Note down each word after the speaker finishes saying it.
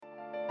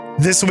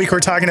This week we're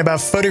talking about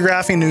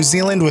photographing New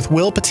Zealand with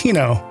Will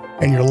Patino,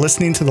 and you're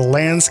listening to the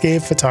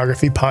Landscape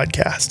Photography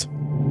Podcast.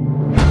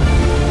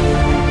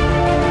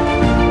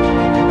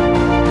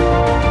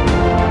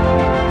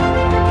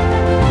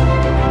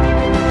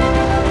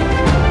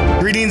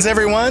 Greetings,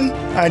 everyone.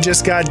 I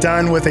just got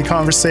done with a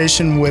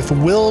conversation with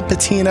Will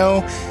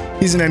Patino.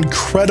 He's an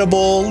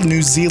incredible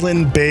New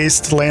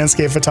Zealand-based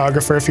landscape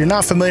photographer. If you're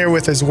not familiar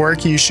with his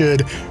work, you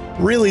should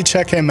really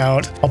check him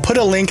out. I'll put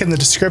a link in the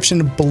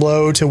description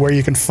below to where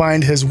you can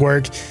find his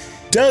work.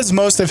 Does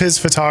most of his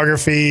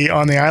photography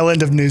on the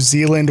island of New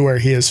Zealand, where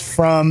he is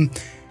from.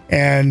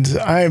 And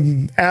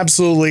I'm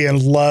absolutely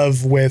in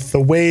love with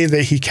the way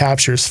that he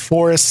captures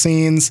forest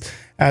scenes,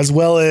 as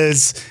well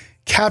as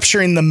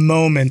capturing the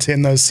moment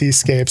in those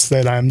seascapes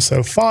that I'm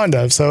so fond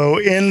of. So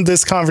in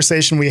this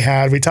conversation we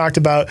talked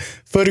about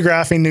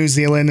photographing New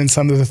Zealand and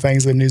some of the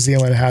things that New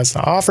Zealand has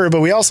to offer,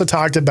 but we also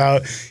talked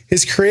about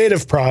his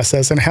creative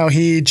process and how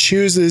he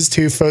chooses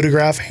to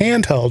photograph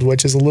handheld,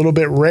 which is a little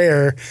bit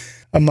rare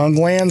among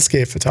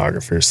landscape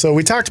photographers. So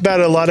we talked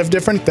about a lot of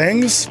different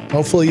things.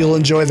 Hopefully you'll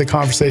enjoy the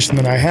conversation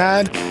that I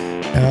had.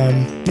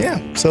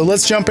 So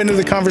let's jump into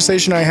the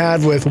conversation I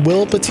had with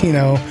Will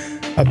Patino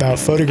about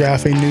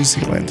photographing New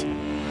Zealand.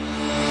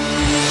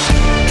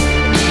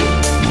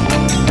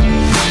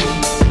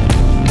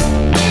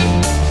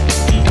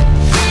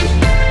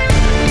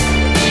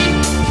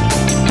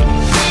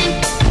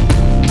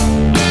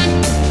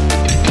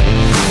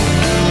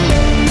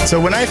 So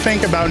when I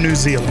think about New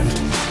Zealand,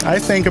 I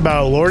think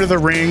about Lord of the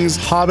Rings,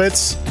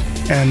 Hobbits,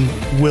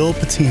 and Will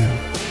Patino.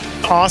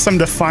 Awesome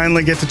to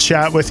finally get to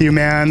chat with you,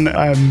 man.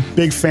 I'm a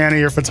big fan of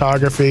your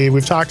photography.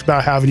 We've talked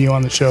about having you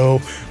on the show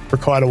for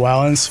quite a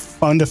while, and it's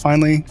fun to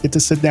finally get to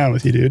sit down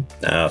with you, dude.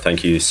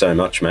 Thank you so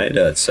much, mate.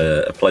 It's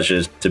a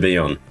pleasure to be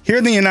on. Here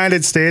in the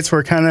United States,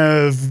 we're kind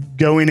of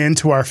going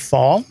into our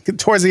fall,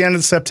 towards the end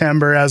of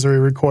September as we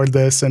record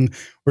this, and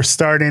we're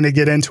starting to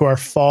get into our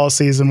fall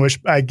season, which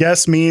I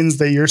guess means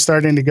that you're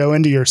starting to go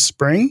into your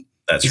spring.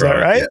 That's right.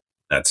 Right? Yeah,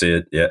 that's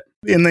it, yeah.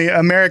 In the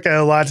America,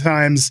 a lot of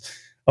times,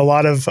 a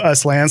lot of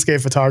us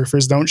landscape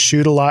photographers don't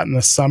shoot a lot in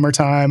the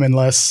summertime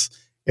unless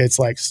it's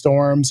like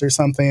storms or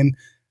something.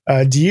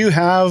 Do you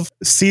have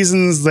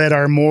seasons that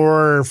are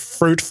more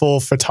fruitful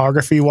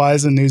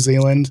photography-wise in New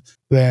Zealand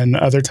than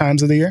other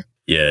times of the year?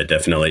 Yeah,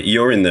 definitely.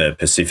 You're in the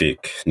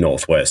Pacific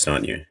Northwest,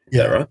 aren't you? Is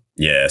that right?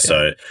 Yeah,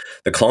 so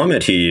the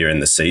climate here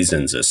and the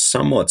seasons are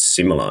somewhat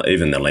similar,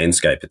 even the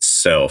landscape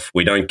itself.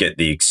 We don't get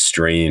the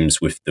extremes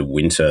with the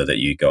winter that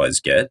you guys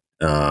get.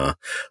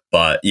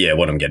 But yeah,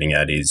 what I'm getting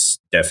at is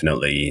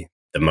definitely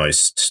the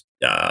most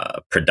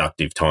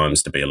productive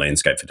times to be a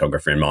landscape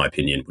photographer, in my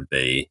opinion, would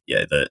be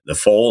the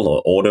fall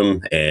or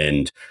autumn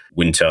and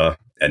winter.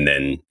 And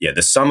then,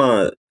 the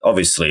summer,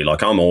 obviously,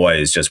 like I'm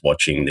always just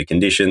watching the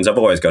conditions. I've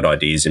always got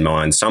ideas in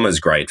mind. Summer's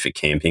great for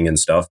camping and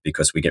stuff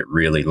because we get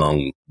really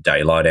long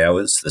daylight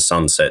hours. The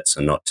sunsets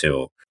are not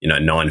till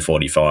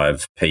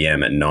 9:45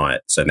 p.m. at night.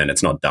 So then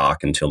it's not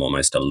dark until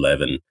almost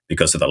 11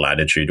 because of the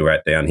latitude we're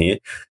at down here.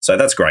 So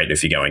that's great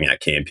if you're going out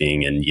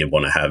camping and you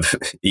want to have,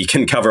 you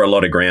can cover a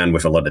lot of ground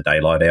with a lot of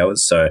daylight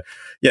hours. So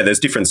there's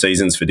different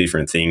seasons for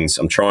different things.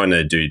 I'm trying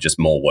to do just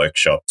more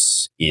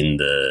workshops in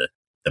the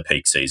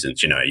peak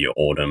seasons, your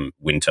autumn,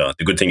 winter.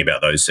 The good thing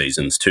about those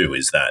seasons too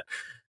is that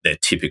they're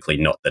typically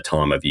not the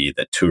time of year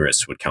that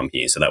tourists would come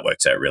here. So that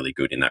works out really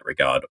good in that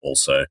regard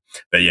also.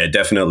 But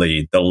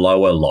definitely the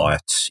lower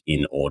light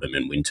in autumn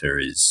and winter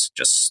is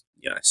just,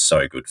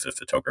 so good for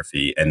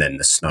photography. And then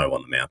the snow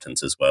on the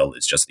mountains as well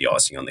is just the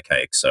icing on the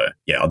cake. So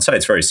I'd say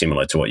it's very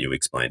similar to what you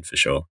explained for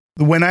sure.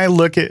 When I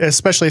look at,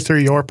 especially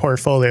through your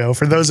portfolio,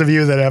 for those of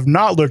you that have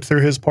not looked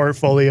through his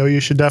portfolio, you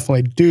should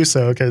definitely do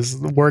so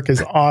because the work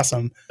is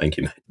awesome. Thank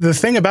you, mate. The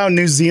thing about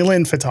New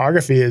Zealand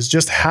photography is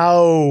just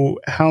how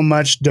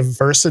much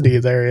diversity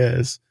there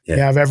is. Yeah.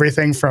 You have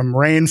everything from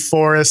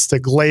rainforests to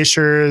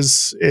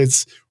glaciers.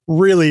 It's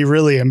really,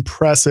 really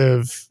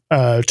impressive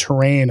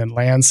terrain and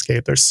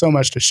landscape. There's so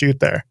much to shoot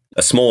there.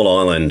 A small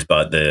island,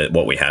 but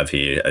what we have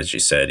here, as you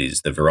said,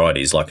 is the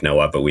variety is like no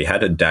other. We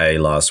had a day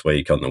last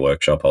week on the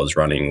workshop I was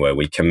running where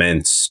we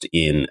commenced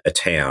in a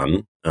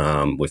town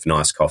with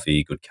nice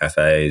coffee, good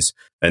cafes.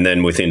 And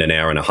then within an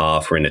hour and a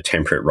half, we're in a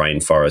temperate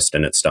rainforest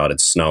and it started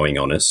snowing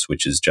on us,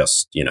 which is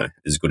just,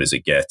 as good as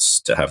it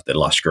gets to have the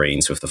lush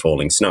greens with the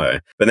falling snow.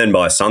 But then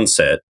by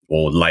sunset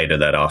or later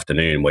that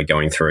afternoon, we're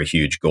going through a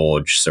huge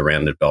gorge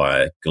surrounded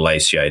by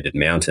glaciated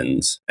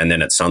mountains. And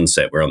then at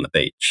sunset, we're on the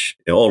beach,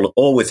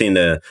 all within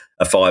a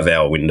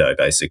 5-hour window,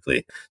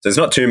 basically. So there's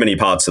not too many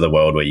parts of the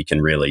world where you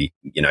can really,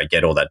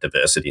 get all that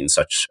diversity in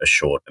such a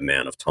short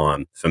amount of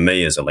time. For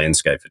me as a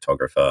landscape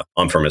photographer,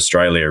 I'm from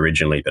Australia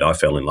originally, but I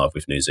fell in love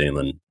with New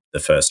Zealand the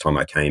first time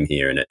I came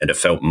here, and it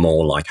felt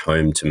more like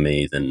home to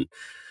me than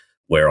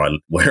where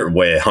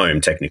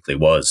home technically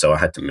was. So I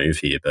had to move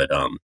here, but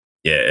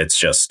it's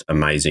just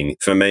amazing.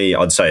 For me,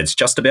 I'd say it's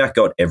just about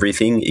got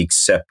everything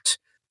except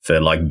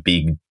for like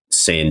big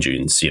sand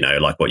dunes,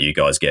 like what you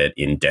guys get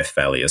in Death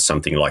Valley or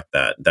something like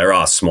that. There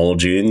are small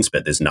dunes,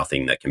 but there's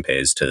nothing that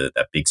compares to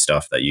that big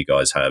stuff that you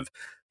guys have.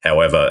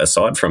 However,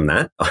 aside from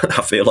that,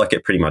 I feel like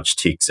it pretty much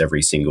ticks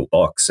every single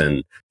box.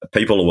 And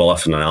people will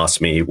often ask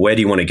me, where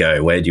do you want to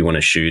go? Where do you want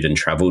to shoot and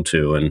travel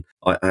to? And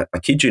I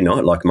kid you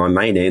not, like my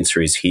main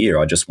answer is here.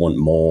 I just want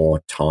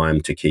more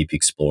time to keep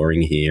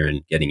exploring here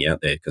and getting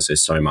out there, because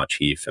there's so much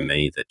here for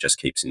me that just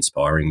keeps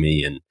inspiring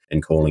me and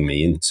calling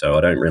me in. So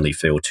I don't really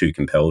feel too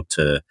compelled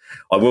to.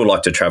 I will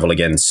like to travel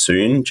again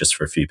soon, just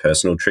for a few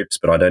personal trips,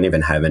 but I don't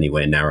even have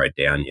anywhere narrowed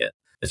down yet.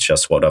 It's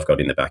just what I've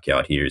got in the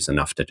backyard here is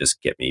enough to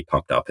just get me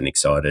pumped up and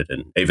excited.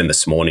 And even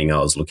this morning, I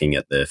was looking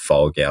at the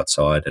fog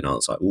outside and I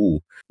was like, ooh,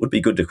 would be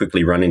good to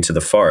quickly run into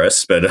the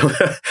forest. But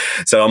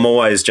so I'm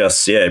always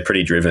just,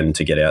 pretty driven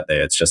to get out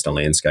there. It's just a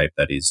landscape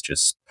that is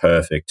just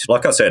perfect.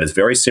 Like I said, it's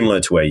very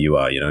similar to where you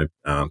are,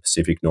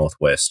 Pacific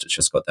Northwest. It's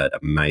just got that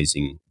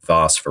amazing,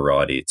 vast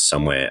variety. It's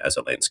somewhere as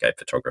a landscape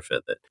photographer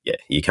that,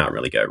 you can't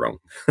really go wrong.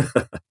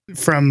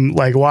 From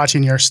like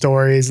watching your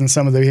stories and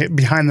some of the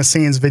behind the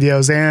scenes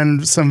videos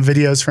and some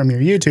videos from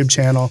your YouTube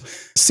channel,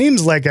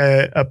 seems like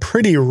a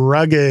pretty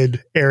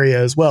rugged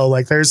area as well.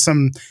 Like there's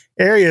some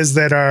areas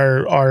that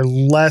are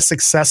less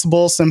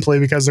accessible simply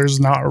because there's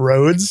not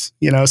roads,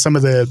 some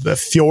of the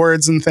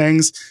fjords and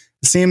things.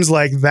 It seems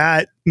like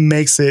that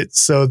makes it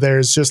so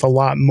there's just a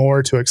lot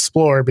more to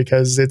explore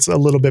because it's a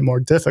little bit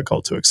more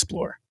difficult to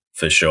explore.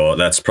 For sure.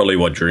 That's probably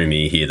what drew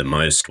me here the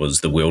most,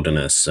 was the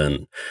wilderness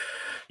and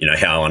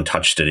how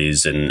untouched it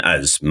is. And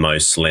as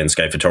most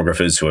landscape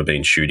photographers who have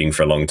been shooting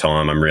for a long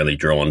time, I'm really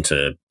drawn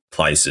to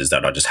places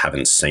that I just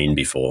haven't seen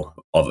before.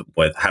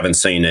 Haven't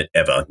seen it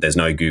ever. There's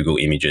no Google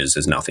images.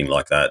 There's nothing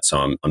like that.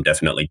 So I'm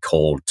definitely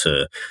called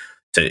to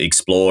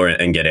explore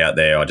and get out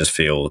there. I just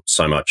feel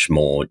so much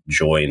more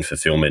joy and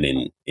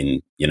fulfillment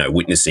in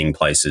witnessing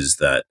places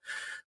that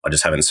I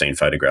just haven't seen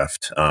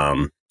photographed.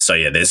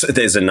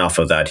 There's enough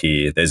of that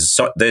here.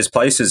 There's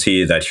places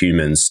here that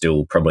humans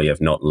still probably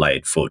have not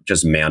laid foot,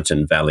 just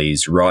mountain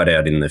valleys right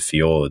out in the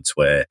fjords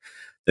where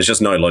there's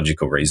just no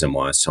logical reason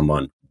why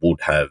someone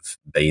would have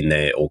been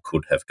there or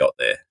could have got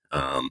there.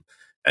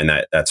 And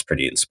that's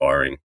pretty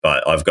inspiring.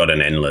 But I've got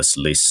an endless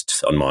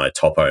list on my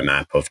topo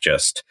map of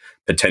just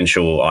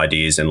potential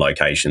ideas and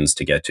locations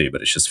to get to,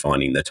 but it's just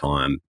finding the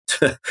time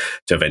to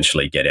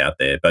eventually get out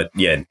there. But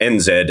yeah,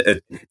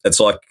 NZ, it's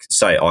like,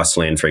 say,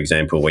 Iceland, for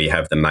example, where you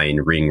have the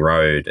main ring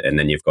road and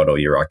then you've got all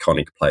your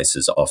iconic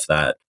places off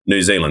that.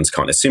 New Zealand's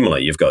kind of similar.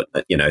 You've got,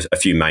 a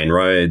few main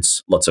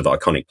roads, lots of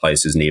iconic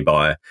places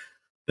nearby.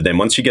 But then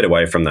once you get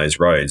away from those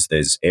roads,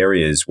 there's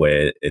areas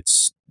where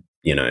it's,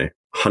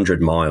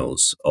 100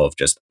 miles of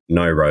just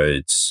no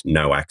roads,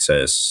 no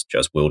access,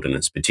 just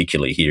wilderness,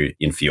 particularly here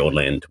in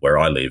Fiordland where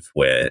I live,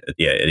 where,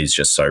 it is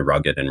just so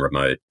rugged and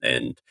remote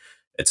and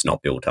it's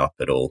not built up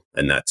at all.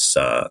 And that's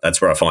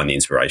where I find the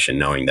inspiration,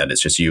 knowing that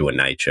it's just you and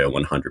nature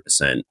 100%.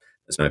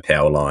 There's no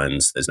power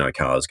lines, there's no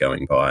cars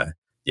going by.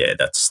 Yeah,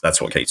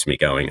 that's what keeps me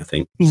going, I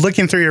think.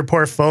 Looking through your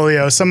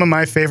portfolio, some of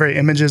my favorite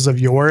images of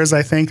yours,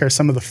 I think, are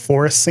some of the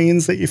forest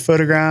scenes that you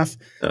photograph.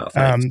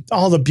 Oh,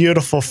 all the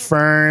beautiful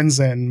ferns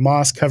and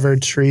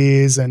moss-covered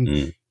trees.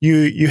 And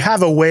you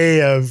have a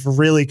way of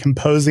really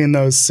composing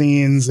those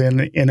scenes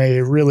in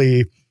a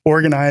really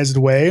organized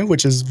way,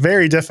 which is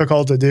very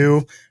difficult to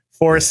do.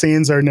 Forest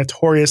scenes are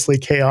notoriously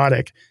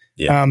chaotic.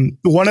 Yeah.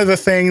 One of the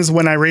things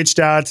when I reached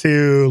out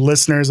to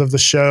listeners of the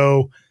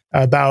show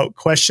about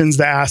questions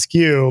to ask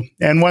you,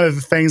 and one of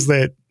the things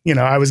that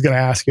I was going to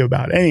ask you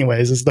about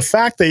anyways, is the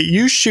fact that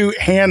you shoot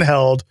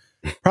handheld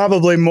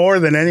probably more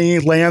than any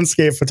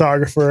landscape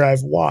photographer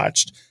I've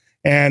watched,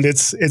 and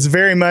it's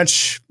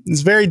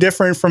very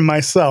different from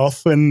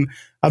myself, and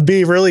I'd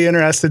be really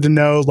interested to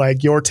know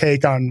like your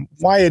take on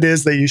why it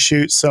is that you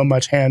shoot so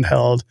much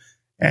handheld,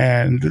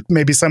 and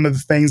maybe some of the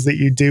things that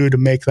you do to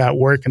make that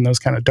work in those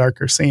kind of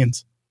darker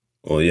scenes.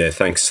 Well, yeah,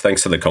 thanks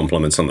for the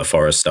compliments on the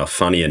forest stuff.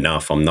 Funny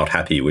enough, I'm not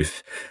happy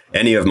with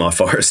any of my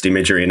forest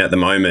imagery. And at the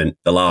moment,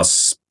 the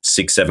last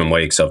 6-7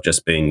 weeks, I've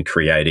just been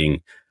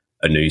creating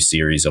a new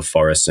series of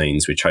forest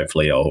scenes, which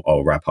hopefully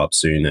I'll wrap up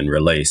soon and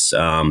release.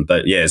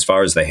 But yeah, as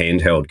far as the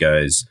handheld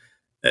goes,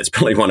 it's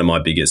probably one of my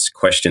biggest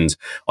questions.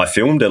 I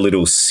filmed a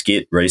little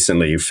skit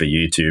recently for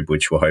YouTube,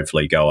 which will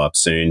hopefully go up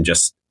soon,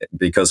 just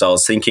because I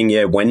was thinking,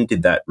 when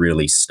did that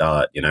really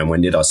start? When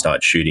did I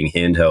start shooting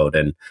handheld?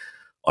 And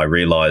I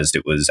realized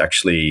it was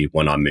actually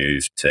when I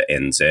moved to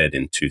NZ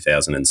in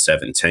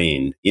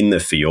 2017. In the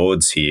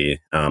fjords here,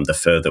 the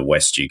further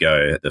west you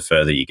go, the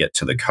further you get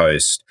to the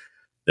coast,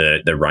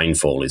 the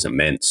rainfall is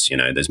immense.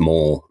 There's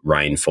more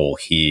rainfall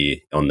here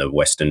on the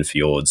western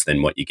fjords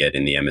than what you get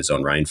in the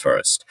Amazon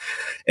rainforest.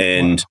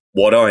 And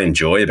what I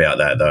enjoy about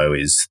that, though,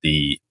 is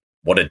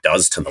what it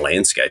does to the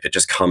landscape. It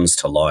just comes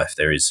to life.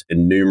 There is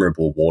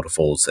innumerable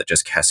waterfalls that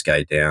just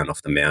cascade down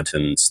off the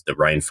mountains. The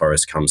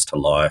rainforest comes to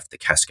life. The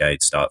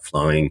cascades start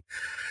flowing.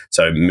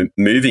 So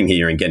moving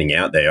here and getting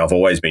out there, I've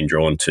always been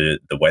drawn to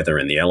the weather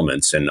and the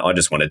elements, and I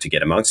just wanted to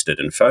get amongst it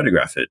and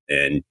photograph it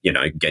and,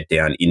 get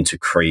down into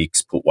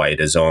creeks, put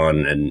waders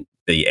on and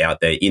be out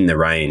there in the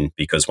rain,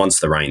 because once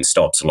the rain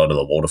stops, a lot of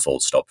the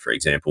waterfalls stop, for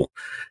example.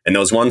 And there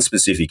was one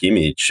specific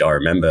image I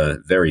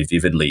remember very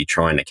vividly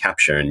trying to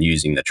capture and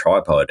using the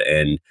tripod,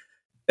 and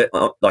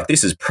like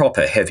this is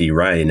proper heavy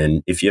rain.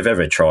 And if you've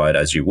ever tried,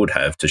 as you would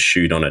have, to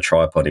shoot on a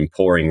tripod in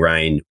pouring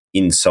rain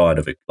inside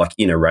of it, like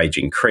in a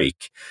raging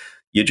creek,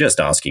 you're just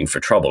asking for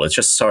trouble. It's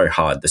just so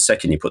hard. The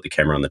second you put the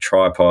camera on the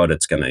tripod,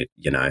 it's going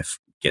to,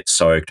 get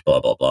soaked,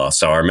 blah, blah, blah.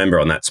 So I remember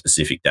on that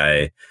specific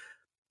day,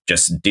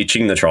 just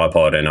ditching the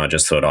tripod, and I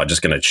just thought, I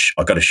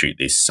got to shoot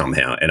this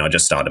somehow. And I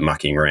just started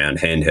mucking around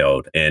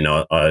handheld. And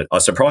I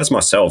surprised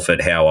myself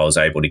at how I was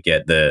able to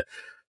get the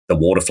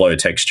water flow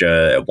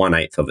texture at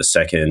 1/8 of a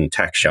second,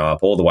 tack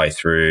sharp all the way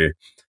through.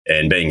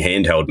 And being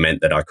handheld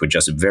meant that I could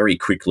just very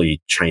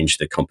quickly change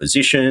the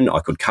composition. I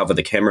could cover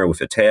the camera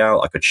with a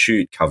towel. I could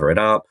shoot, cover it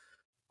up.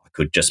 I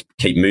could just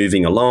keep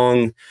moving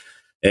along.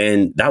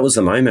 And that was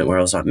the moment where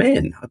I was like,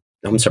 man,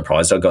 I'm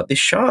surprised I got this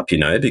sharp,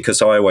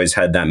 because I always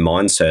had that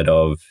mindset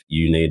of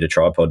you need a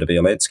tripod to be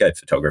a landscape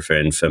photographer.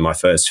 And for my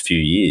first few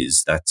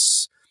years,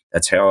 that's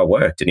how I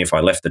worked. And if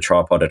I left the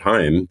tripod at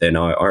home, then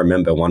I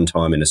remember one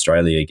time in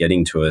Australia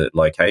getting to a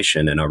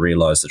location and I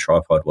realized the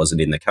tripod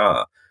wasn't in the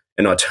car.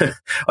 And I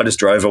just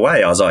drove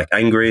away. I was like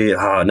angry,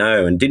 oh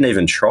no, and didn't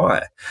even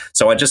try.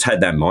 So I just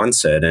had that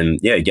mindset. And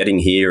yeah, getting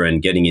here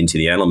and getting into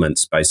the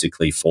elements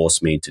basically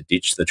forced me to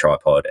ditch the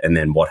tripod. And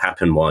then what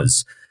happened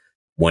was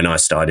when I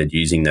started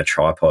using the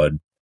tripod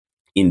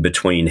in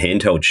between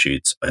handheld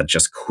shoots, I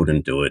just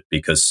couldn't do it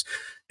because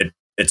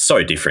it's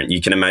so different.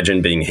 You can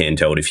imagine being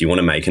handheld if you want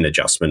to make an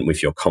adjustment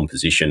with your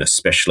composition,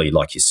 especially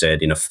like you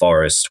said, in a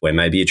forest where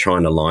maybe you're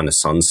trying to line a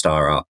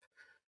sunstar up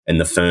and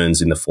the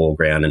ferns in the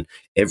foreground, and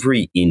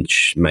every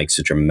inch makes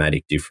a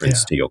dramatic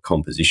difference to your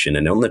composition.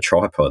 And on the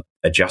tripod,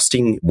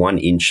 adjusting 1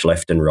 inch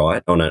left and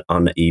right on an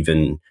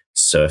uneven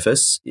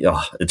surface,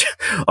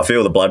 I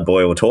feel the blood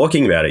boil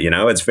talking about it.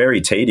 It's very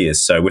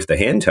tedious. So with the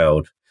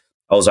handheld,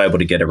 I was able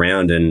to get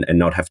around and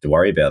not have to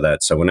worry about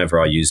that. So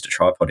whenever I used a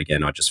tripod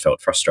again, I just felt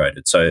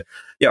frustrated. So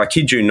yeah, I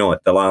kid you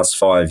not, the last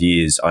 5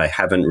 years, I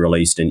haven't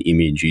released an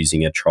image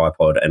using a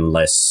tripod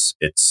unless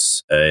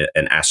it's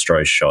an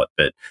astro shot.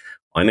 But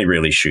I only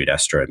really shoot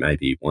astro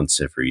maybe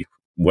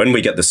when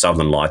we get the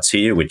southern lights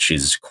here, which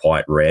is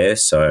quite rare.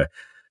 So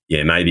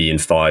yeah, maybe in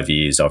 5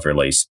 years, I've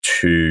released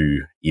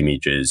 2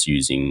 images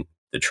using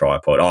the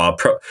tripod.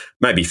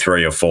 Maybe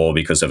 3 or 4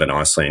 because of an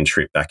Iceland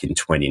trip back in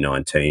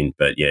 2019.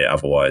 But yeah,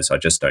 otherwise I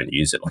just don't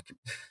use it. Like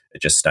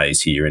it just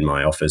stays here in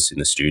my office in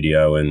the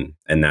studio and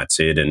that's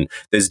it. And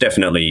there's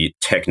definitely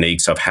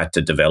techniques I've had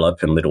to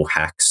develop and little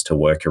hacks to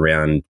work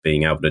around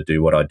being able to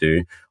do what I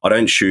do. I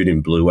don't shoot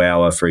in blue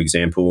hour, for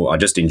example. I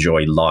just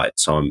enjoy light.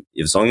 So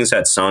as long as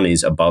that sun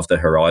is above the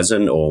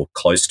horizon or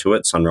close to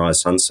it, sunrise,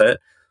 sunset,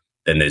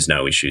 then there's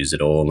no issues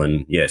at all.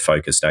 And yeah,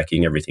 focus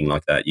stacking, everything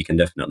like that, you can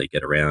definitely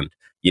get around.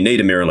 You need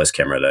a mirrorless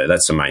camera though.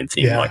 That's the main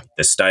thing. Yeah. Like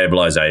the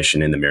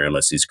stabilization in the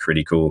mirrorless is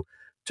critical.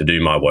 To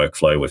do my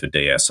workflow with a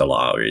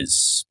DSLR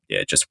is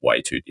just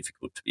way too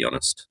difficult, to be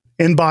honest.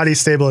 In-body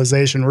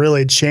stabilization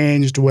really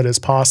changed what is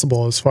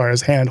possible as far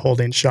as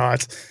hand-holding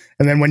shots.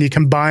 And then when you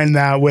combine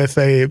that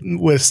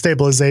with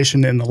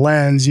stabilization in the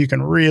lens, you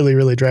can really,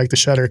 really drag the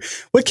shutter.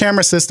 What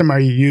camera system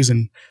are you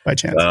using by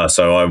chance?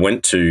 So I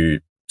went to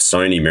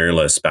Sony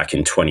mirrorless back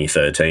in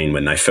 2013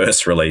 when they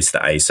first released the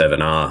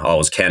A7R. I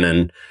was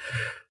Canon.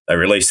 They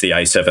released the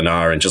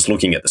A7R, and just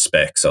looking at the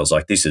specs, I was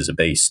like, this is a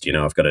beast.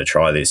 I've got to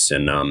try this.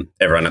 And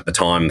everyone at the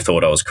time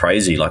thought I was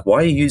crazy. Like, why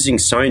are you using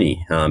Sony?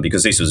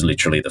 Because this was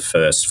literally the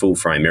first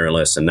full-frame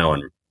mirrorless, and no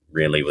one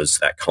really was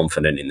that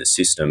confident in the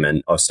system.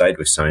 And I've stayed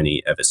with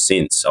Sony ever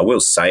since. I will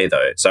say,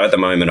 though, so at the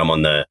moment I'm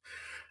on the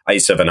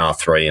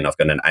A7R3 and I've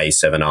got an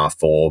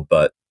A7R4,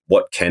 but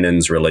what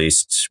Canon's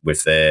released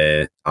with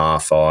their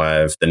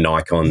R5, the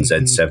Nikon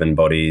Z7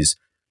 bodies,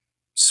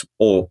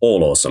 all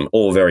awesome,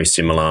 all very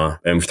similar.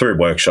 And through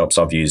workshops,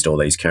 I've used all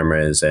these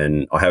cameras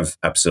and I have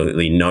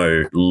absolutely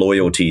no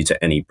loyalty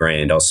to any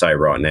brand. I'll say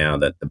right now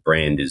that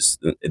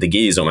the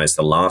gear is almost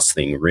the last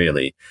thing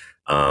really.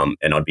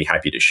 And I'd be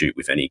happy to shoot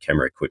with any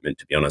camera equipment,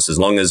 to be honest, as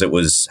long as it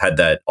had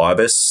that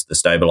IBIS, the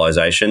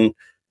stabilization,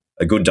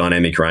 a good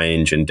dynamic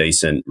range and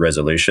decent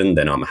resolution,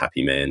 then I'm a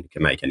happy man,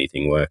 can make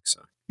anything work.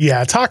 So.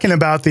 Yeah, talking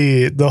about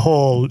the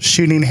whole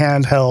shooting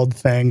handheld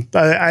thing,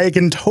 I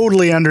can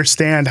totally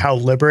understand how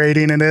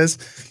liberating it is.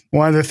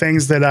 One of the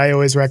things that I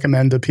always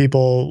recommend to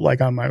people, like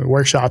on my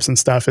workshops and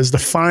stuff, is to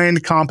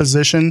find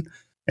composition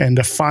and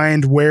to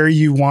find where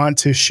you want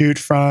to shoot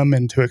from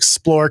and to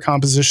explore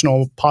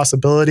compositional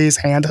possibilities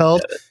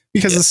handheld,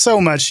 because it's so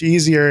much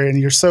easier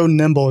and you're so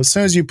nimble. As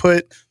soon as you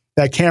put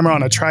that camera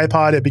on a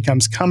tripod, it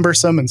becomes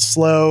cumbersome and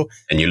slow.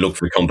 And you look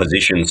for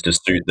compositions to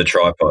suit the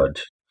tripod.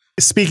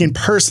 Speaking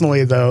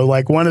personally, though,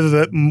 like one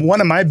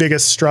of my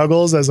biggest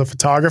struggles as a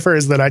photographer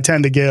is that I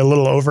tend to get a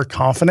little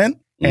overconfident,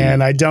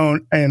 and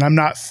I'm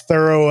not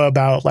thorough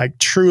about like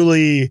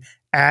truly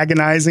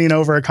agonizing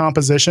over a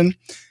composition.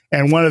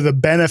 And one of the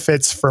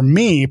benefits for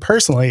me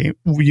personally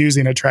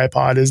using a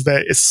tripod is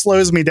that it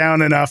slows me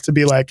down enough to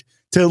be like,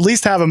 to at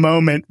least have a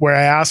moment where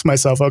I ask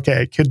myself,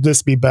 okay, could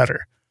this be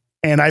better?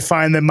 And I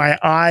find that my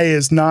eye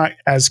is not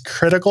as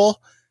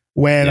critical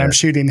when I'm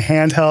shooting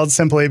handheld,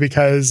 simply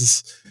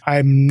because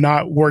I'm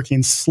not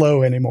working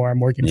slow anymore.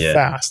 I'm working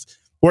fast.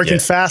 Working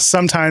fast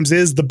sometimes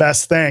is the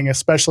best thing,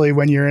 especially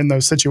when you're in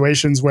those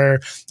situations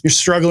where you're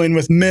struggling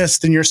with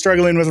mist and you're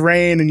struggling with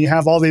rain and you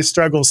have all these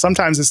struggles.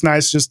 Sometimes it's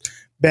nice just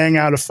bang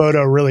out a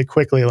photo really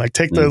quickly, like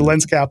take the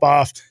lens cap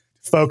off,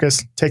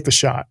 focus, take the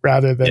shot,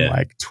 rather than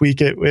like tweak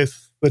it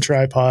with the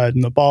tripod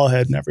and the ball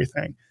head and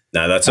everything.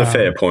 No, that's a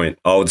fair point.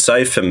 I would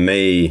say for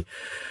me,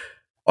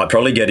 I'd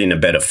probably get in a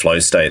better flow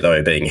state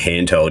though, being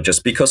handheld,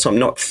 just because I'm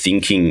not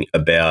thinking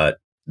about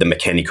the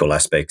mechanical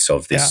aspects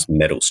of this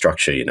metal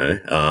structure, you know.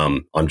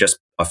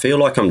 I feel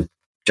like I'm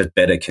just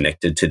better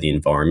connected to the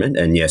environment.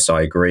 And yes,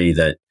 I agree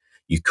that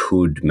you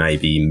could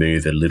maybe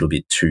move a little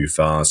bit too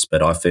fast,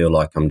 but I feel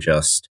like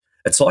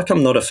it's like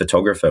I'm not a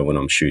photographer when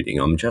I'm shooting.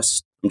 I'm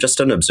just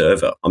an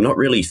observer. I'm not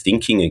really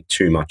thinking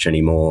too much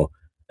anymore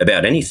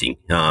about anything.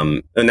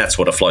 And that's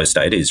what a flow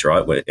state is,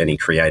 right? Where any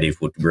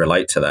creative would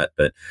relate to that.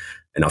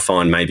 And I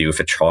find maybe with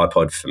a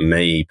tripod, for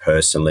me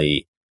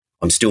personally,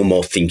 I'm still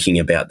more thinking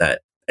about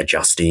that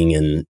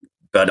adjusting,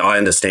 but I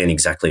understand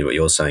exactly what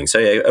you're saying. So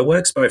yeah, it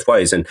works both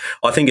ways. And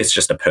I think it's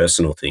just a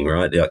personal thing,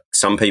 right? Like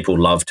some people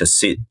love to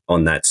sit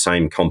on that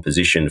same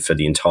composition for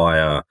the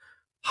entire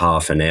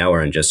half an hour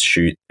and just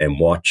shoot and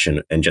watch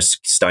and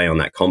just stay on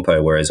that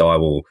compo, whereas I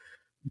will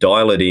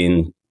dial it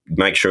in,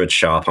 make sure it's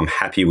sharp, I'm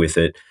happy with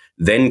it,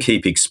 then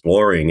keep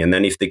exploring. And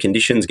then if the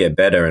conditions get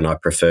better and I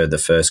prefer the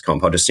first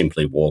comp, I'll just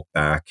simply walk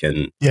back.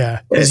 And so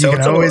you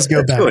can always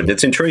go back. Good.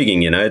 It's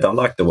intriguing, you know. I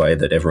like the way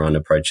that everyone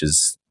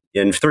approaches.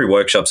 And through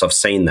workshops, I've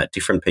seen that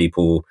different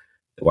people,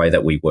 the way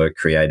that we work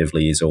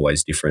creatively is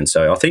always different.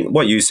 So I think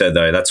what you said,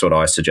 though, that's what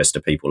I suggest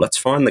to people. Let's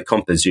find the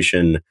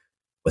composition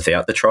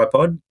without the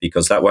tripod,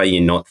 because that way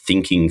you're not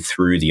thinking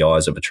through the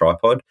eyes of a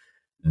tripod.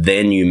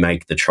 Then you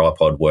make the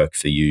tripod work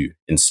for you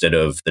instead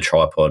of the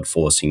tripod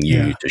forcing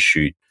you to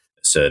shoot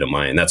a certain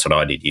way. And that's what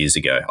I did years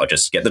ago. I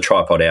just get the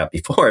tripod out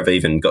before I've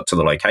even got to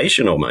the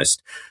location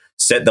almost.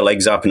 Set the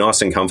legs up nice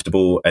and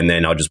comfortable, and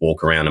then I'll just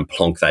walk around and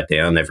plonk that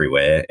down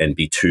everywhere and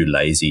be too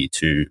lazy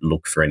to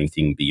look for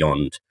anything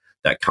beyond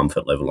that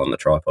comfort level on the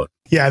tripod.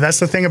 Yeah,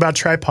 that's the thing about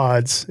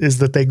tripods is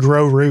that they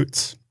grow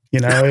roots. You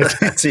know,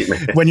 that's it,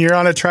 man. When you're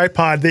on a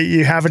tripod, that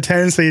you have a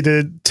tendency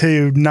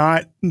to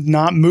not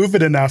move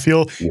it enough.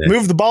 You'll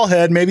move the ball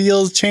head, maybe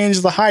you'll change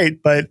the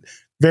height, but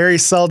very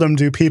seldom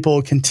do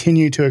people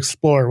continue to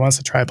explore once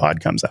the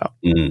tripod comes out.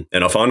 And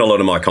I find a lot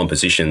of my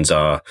compositions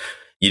are,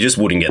 you just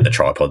wouldn't get the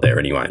tripod there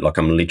anyway. Like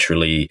I'm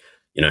literally,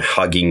 you know,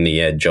 hugging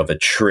the edge of a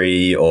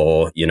tree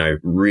or, you know,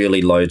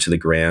 really low to the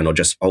ground or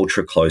just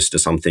ultra close to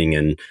something.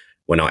 And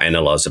when I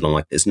analyze it, I'm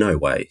like, there's no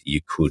way you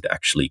could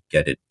actually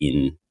get it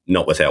in,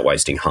 not without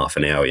wasting half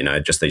an hour, you know,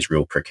 just these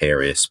real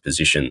precarious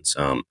positions.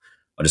 I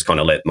just kind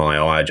of let my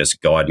eye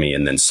just guide me.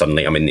 And then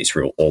suddenly I'm in this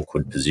real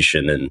awkward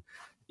position and,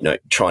 you know,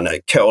 trying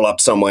to curl up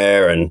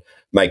somewhere and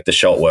make the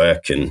shot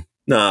work. And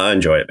no, I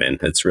enjoy it, man.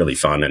 It's really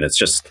fun. And it's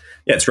just,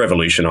 it's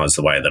revolutionized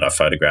the way that I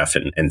photograph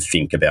and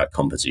think about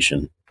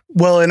composition.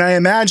 Well, and I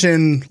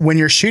imagine when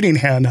you're shooting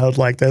handheld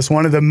like this,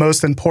 one of the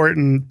most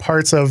important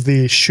parts of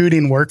the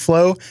shooting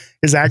workflow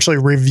is actually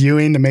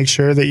reviewing to make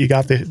sure that you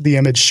got the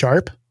image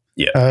sharp.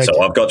 Yeah. So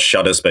I've got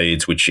shutter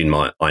speeds, which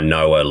I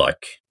know are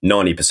like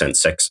 90%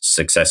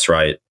 success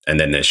rate. And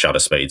then there's shutter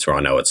speeds where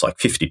I know it's like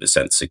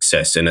 50%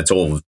 success. And it's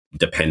all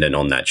dependent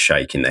on that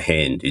shake in the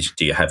hand.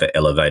 Do you have an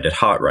elevated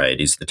heart rate?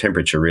 Is the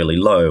temperature really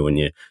low and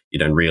you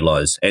don't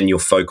realize? And your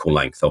focal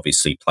length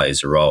obviously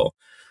plays a role.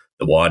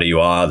 The wider you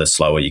are, the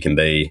slower you can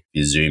be. If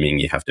you're zooming,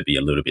 you have to be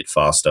a little bit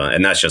faster.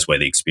 And that's just where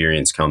the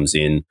experience comes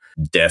in.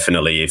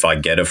 Definitely, if I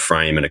get a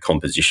frame and a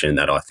composition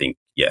that I think,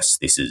 yes,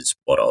 this is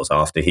what I was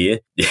after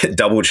here,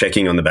 double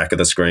checking on the back of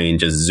the screen,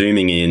 just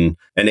zooming in,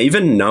 and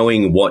even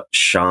knowing what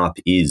sharp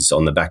is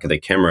on the back of the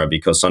camera,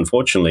 because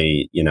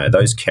unfortunately, you know,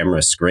 those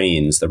camera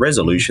screens, the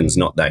resolution's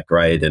not that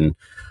great. And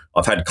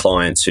I've had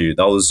clients who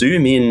they'll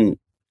zoom in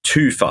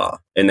too far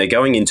and they're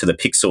going into the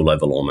pixel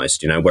level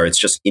almost, you know, where it's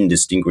just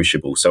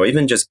indistinguishable. So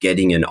even just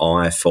getting an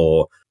eye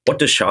for what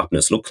does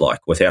sharpness look like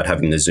without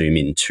having to zoom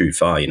in too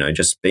far, you know,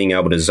 just being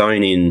able to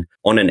zone in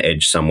on an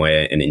edge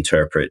somewhere and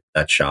interpret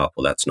that's sharp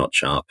or that's not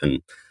sharp.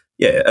 And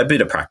yeah, a bit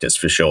of practice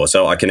for sure.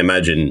 So I can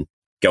imagine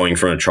going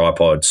from a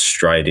tripod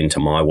straight into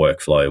my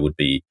workflow would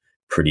be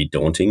pretty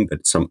daunting,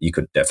 but you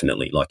could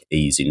definitely like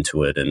ease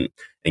into it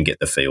and get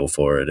the feel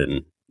for it.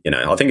 And, you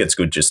know, I think it's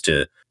good just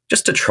to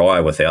try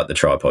without the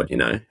tripod, you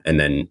know, and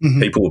then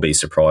people will be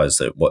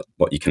surprised at what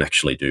you can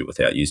actually do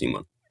without using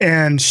one.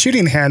 And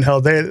shooting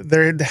handheld,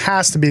 there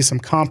has to be some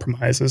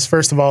compromises.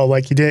 First of all,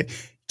 like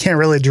can't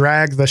really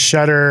drag the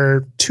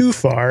shutter too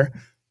far,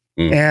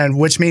 and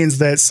which means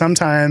that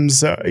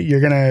sometimes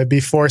you're going to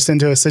be forced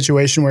into a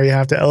situation where you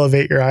have to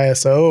elevate your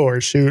ISO or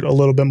shoot a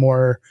little bit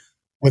more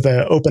with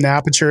an open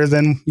aperture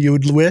than you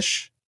would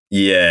wish.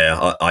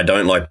 Yeah, I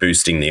don't like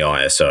boosting the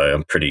ISO.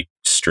 I'm pretty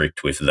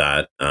strict with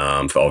that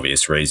for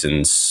obvious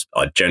reasons.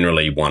 I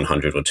generally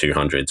 100 or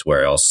 200s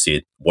where I'll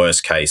sit,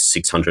 worst case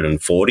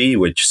 640,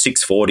 which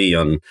 640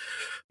 on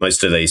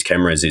most of these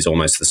cameras is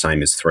almost the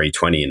same as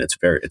 320, and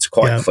it's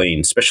quite clean,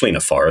 especially in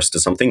a forest or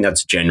something.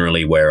 That's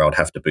generally where I'd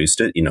have to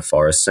boost it, in a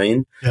forest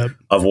scene.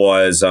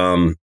 Otherwise,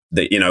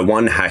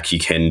 one hack you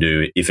can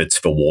do if it's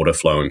for water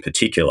flow in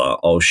particular,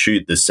 I'll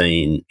shoot the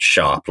scene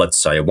sharp. Let's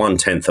say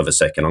 1/10 of a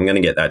second. I'm going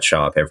to get that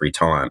sharp every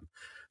time.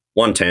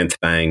 1/10,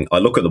 bang. I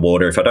look at the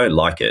water. If I don't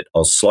like it,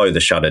 I'll slow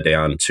the shutter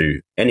down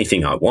to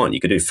anything I want.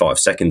 You could do 5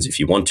 seconds if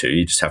you want to.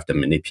 You just have to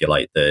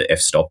manipulate the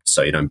f-stop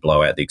so you don't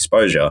blow out the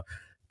exposure.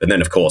 But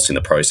then, of course, in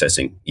the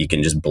processing, you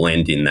can just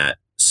blend in that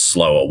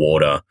slower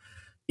water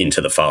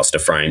into the faster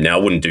frame. Now,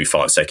 I wouldn't do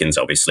 5 seconds,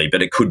 obviously,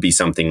 but it could be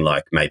something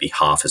like maybe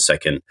half a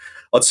second.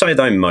 I'd say,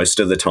 though,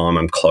 most of the time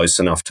I'm close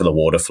enough to the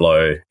water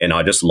flow, and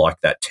I just like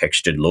that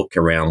textured look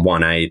around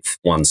 1/8,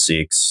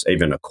 1/6,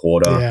 even a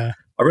quarter. Yeah.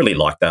 I really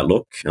like that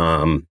look.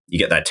 You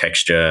get that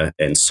texture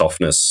and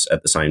softness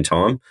at the same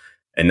time.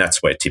 And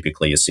that's where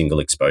typically a single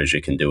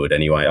exposure can do it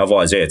anyway.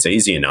 Otherwise, it's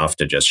easy enough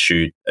to just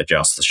shoot,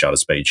 adjust the shutter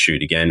speed,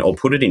 shoot again, or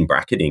put it in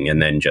bracketing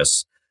and then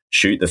just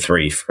shoot the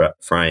 3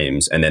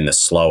 frames. And then the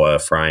slower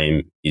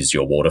frame is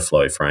your water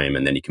flow frame,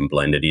 and then you can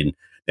blend it in.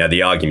 Now,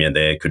 the argument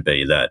there could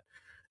be that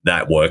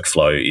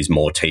workflow is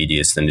more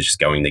tedious than just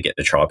going to get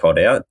the tripod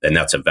out. And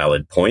that's a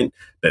valid point.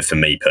 But for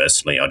me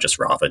personally, I'd just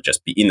rather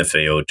just be in the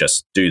field,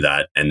 just do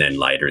that. And then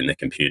later in the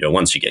computer,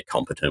 once you get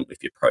competent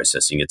with your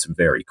processing, it's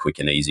very quick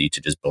and easy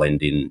to just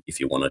blend in if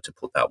you wanted to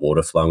put that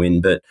water flow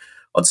in. But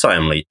I'd say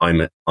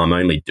I'm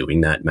only doing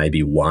that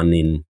maybe 1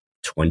 in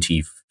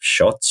 20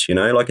 shots,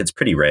 like it's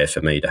pretty rare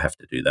for me to have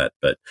to do that.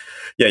 But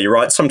yeah, you're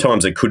right.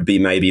 Sometimes it could be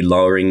maybe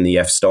lowering the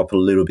f-stop a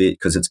little bit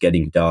because it's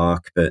getting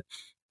dark. But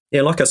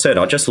yeah, like I said,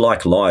 I just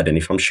like light. And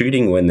if I'm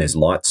shooting when there's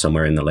light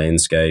somewhere in the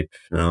landscape,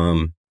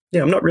 I'm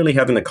not really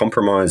having to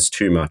compromise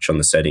too much on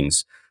the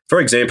settings. For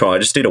example, I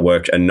just did a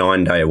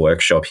 9-day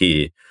workshop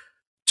here.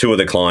 2 of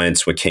the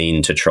clients were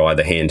keen to try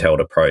the handheld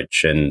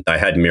approach, and they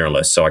had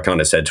mirrorless. So I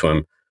kind of said to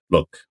them,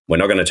 look, we're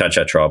not going to touch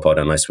that tripod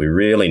unless we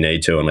really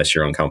need to, unless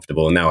you're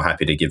uncomfortable. And they were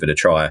happy to give it a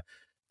try.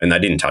 And they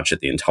didn't touch it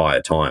the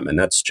entire time. And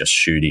that's just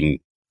shooting,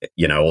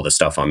 all the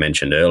stuff I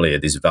mentioned earlier,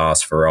 this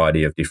vast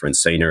variety of different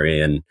scenery.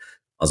 And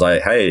I was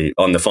like, hey,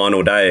 on the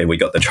final day, we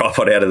got the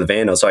tripod out of the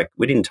van. I was like,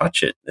 we didn't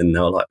touch it. And they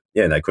were like,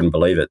 yeah, they couldn't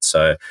believe it.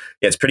 So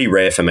yeah, it's pretty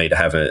rare for me to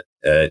have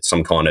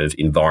some kind of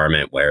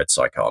environment where it's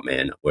like, oh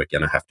man, we're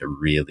going to have to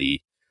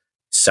really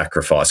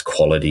sacrifice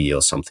quality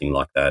or something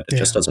like that. It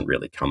just doesn't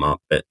really come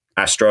up. But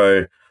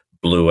Astro,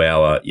 Blue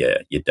Hour, yeah,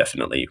 you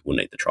definitely will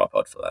need the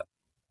tripod for that.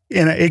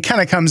 And it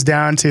kind of comes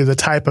down to the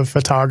type of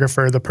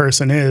photographer the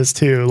person is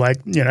too. Like,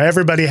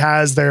 everybody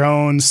has their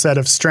own set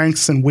of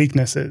strengths and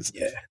weaknesses.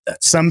 Yeah.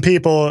 Some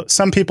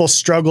people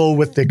struggle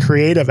with the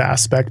creative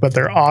aspect, but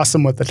they're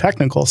awesome with the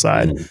technical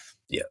side.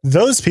 Yeah.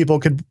 Those people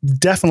could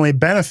definitely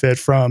benefit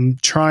from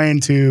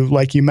trying to,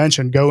 like you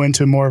mentioned, go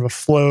into more of a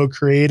flow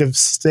creative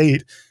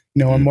state,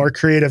 a more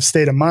creative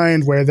state of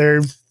mind where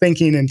they're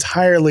thinking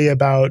entirely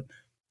about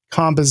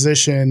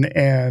composition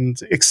and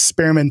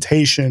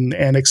experimentation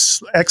and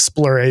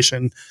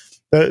exploration.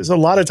 There's a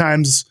lot of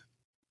times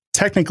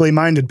technically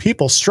minded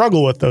people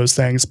struggle with those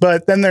things,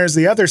 but then there's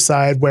the other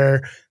side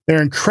where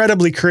they're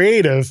incredibly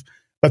creative,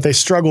 but they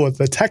struggle with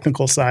the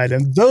technical side.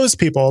 And those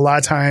people a lot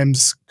of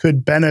times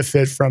could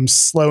benefit from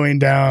slowing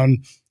down,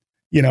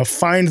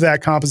 find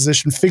that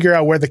composition, figure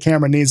out where the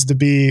camera needs to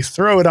be,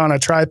 throw it on a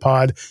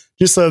tripod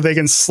just so they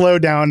can slow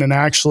down and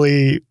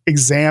actually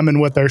examine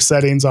what their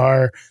settings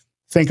are,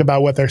 think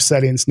about what their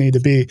settings need to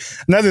be.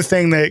 Another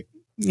thing that,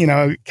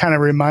 kind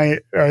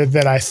of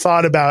that I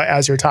thought about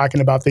as you're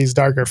talking about these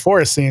darker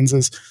forest scenes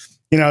is,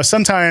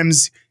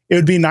 sometimes it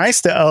would be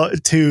nice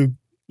to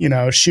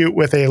shoot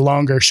with a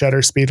longer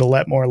shutter speed to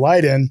let more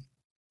light in.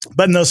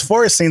 But in those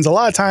forest scenes, a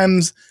lot of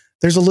times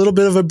there's a little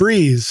bit of a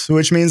breeze,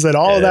 which means that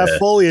all of that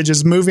foliage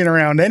is moving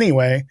around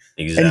anyway.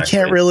 Exactly. And you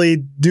can't really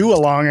do a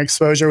long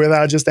exposure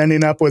without just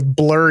ending up with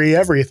blurry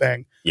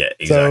everything. Yeah,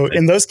 exactly. So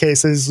in those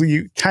cases,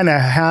 you kind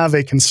of have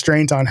a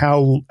constraint on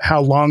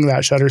how long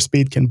that shutter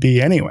speed can be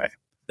anyway.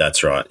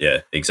 That's right. Yeah,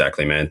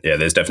 exactly, man. Yeah,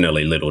 there's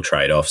definitely little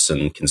trade-offs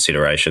and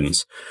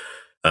considerations.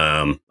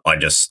 I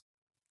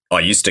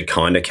used to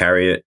kind of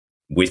carry it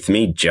with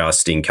me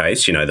just in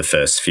case, the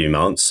first few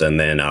months. And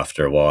then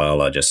after a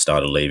while, I just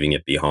started leaving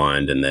it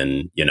behind. And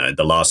then,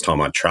 the last time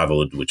I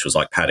traveled, which was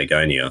like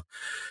Patagonia,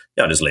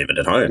 I just leave it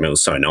at home. It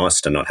was so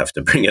nice to not have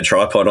to bring a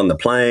tripod on the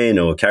plane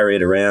or carry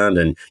it around.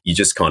 And you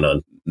just kind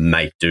of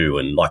make do.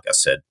 And like I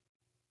said,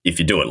 if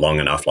you do it long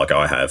enough, like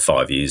I have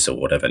 5 years or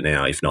whatever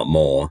now, if not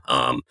more,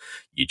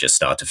 you just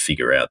start to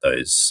figure out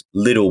those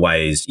little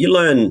ways. You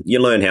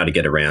learn how to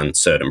get around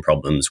certain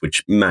problems,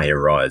 which may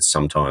arise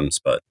sometimes.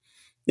 But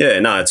yeah,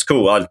 no, it's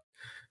cool.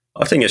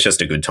 I think it's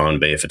just a good time to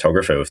be a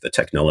photographer with the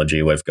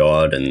technology we've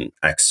got and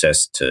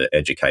access to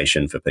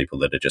education for people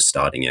that are just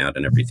starting out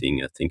and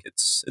everything. I think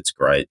it's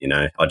great.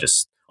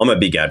 I'm a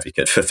big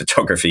advocate for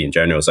photography in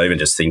general. So even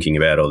just thinking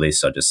about all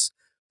this,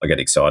 I get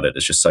excited.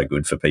 It's just so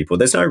good for people.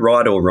 There's no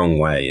right or wrong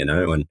way, and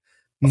I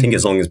think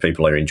as long as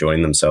people are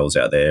enjoying themselves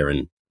out there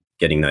and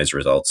getting those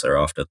results they're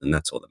after, then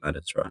that's all that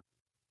matters, right?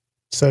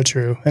 So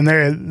true.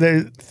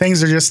 And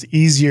things are just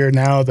easier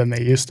now than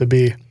they used to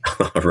be.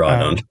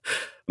 Right on.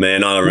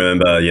 Man, I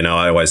remember,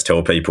 I always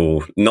tell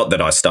people, not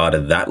that I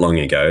started that long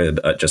ago,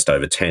 just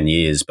over 10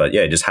 years, but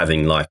yeah, just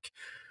having like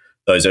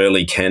those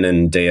early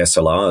Canon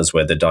DSLRs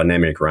where the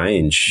dynamic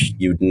range,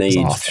 you'd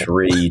need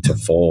 3 to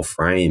 4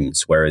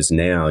 frames, whereas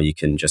now you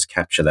can just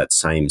capture that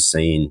same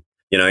scene.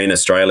 You know, in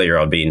Australia,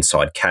 I'd be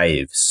inside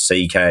caves,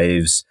 sea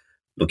caves,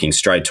 looking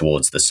straight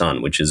towards the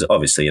sun, which is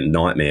obviously a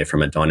nightmare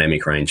from a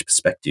dynamic range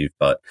perspective.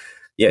 But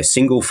yeah,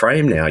 single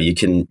frame now, you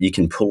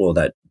can pull all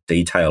that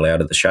detail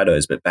out of the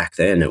shadows. But back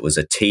then it was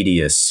a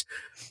tedious,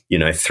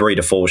 3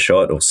 to 4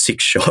 shot or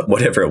 6 shot,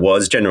 whatever it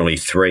was, generally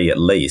 3 at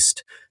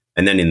least.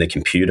 And then in the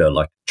computer,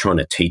 like trying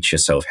to teach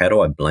yourself, how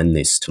do I blend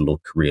this to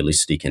look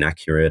realistic and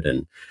accurate?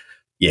 And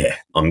yeah,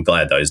 I'm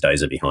glad those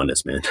days are behind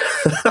us, man.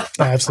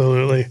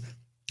 Absolutely.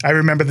 I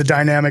remember the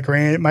dynamic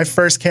range. My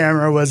first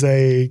camera was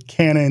a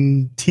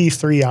Canon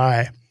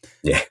T3i.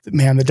 Yeah.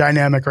 Man, the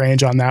dynamic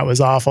range on that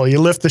was awful. You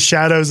lift the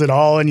shadows at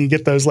all and you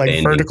get those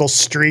like vertical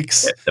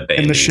streaks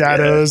in the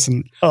shadows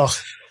and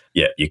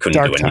yeah, you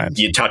couldn't do anything.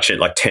 You touch it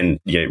like 10,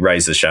 you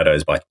raise the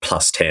shadows by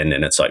plus 10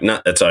 and it's like, no,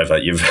 it's over.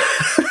 You've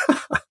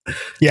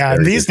yeah,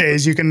 and these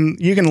days you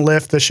can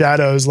lift the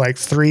shadows like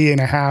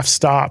 3.5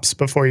 stops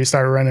before you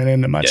start running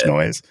into much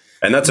noise.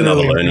 And that's really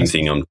another learning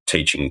thing I'm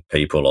teaching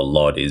people a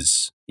lot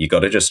is you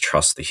got to just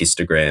trust the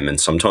histogram. And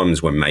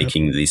sometimes we're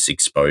making this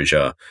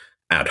exposure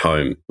at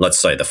home. Let's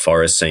say the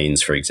forest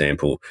scenes, for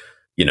example,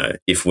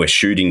 if we're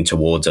shooting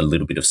towards a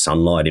little bit of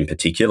sunlight in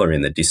particular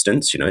in the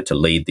distance, to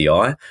lead the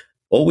eye,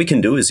 all we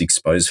can do is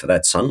expose for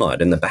that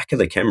sunlight and the back of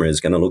the camera is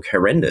going to look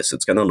horrendous.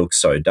 It's going to look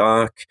so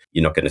dark.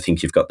 You're not going to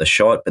think you've got the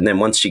shot. But then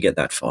once you get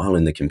that file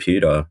in the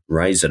computer,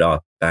 raise it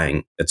up,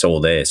 bang, it's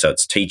all there. So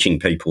it's teaching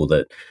people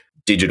that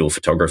digital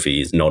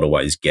photography is not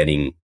always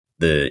getting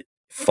the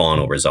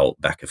final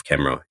result back of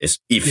camera.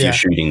 If you're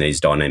shooting these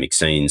dynamic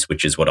scenes,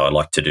 which is what I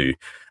like to do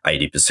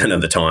 80%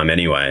 of the time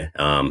anyway.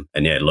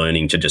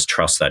 Learning to just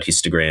trust that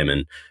histogram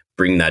and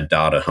bring that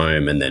data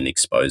home and then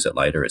expose it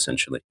later,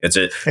 essentially. It's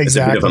a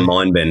bit of a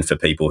mind bend for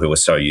people who are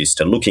so used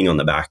to looking on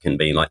the back and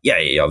being like, yeah,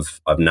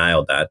 I've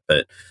nailed that.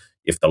 But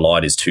if the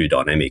light is too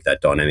dynamic,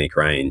 that dynamic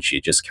range,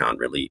 you just can't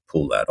really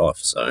pull that off.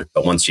 So,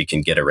 but once you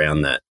can get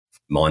around that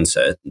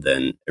mindset,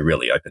 then it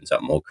really opens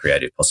up more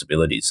creative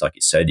possibilities. Like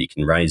you said, you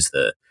can raise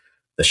the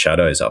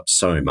shadows up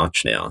so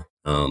much now.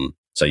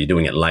 So you're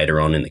doing it later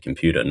on in the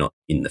computer, not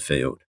in the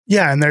field.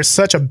 Yeah, and there's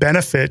such a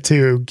benefit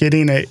to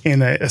getting it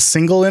in a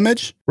single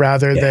image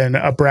rather than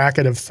a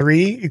bracket of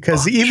 3,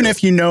 because even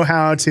if you know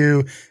how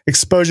to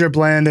exposure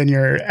blend and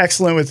you're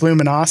excellent with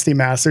luminosity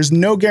mask, there's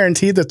no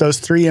guarantee that those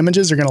 3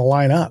 images are going to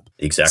line up.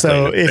 Exactly.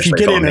 So if you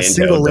get it in a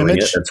single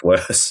image, it's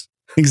worse.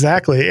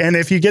 Exactly. And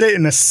if you get it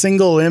in a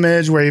single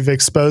image where you've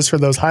exposed for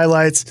those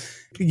highlights,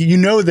 you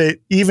know that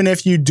even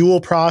if you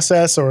dual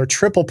process or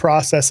triple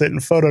process it in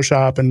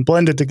Photoshop and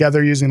blend it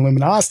together using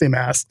luminosity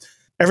mask,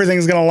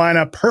 everything's going to line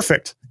up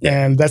perfect.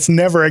 Yeah. And that's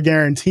never a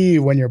guarantee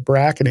when you're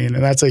bracketing.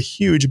 And that's a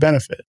huge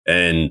benefit.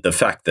 And the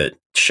fact that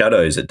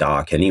shadows are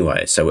dark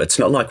anyway. So it's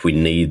not like we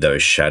need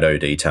those shadow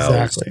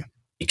details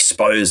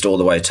exposed all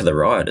the way to the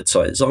right. It's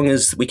like, as long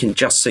as we can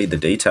just see the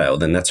detail,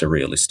 then that's a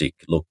realistic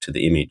look to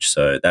the image.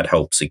 So that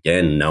helps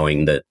again,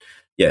 knowing that,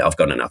 I've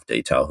got enough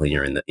detail when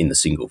you're in the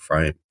single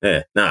frame.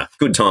 Yeah,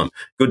 good time.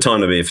 Good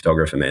time to be a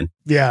photographer, man.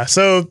 Yeah.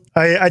 So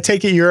I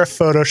take it you're a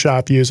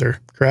Photoshop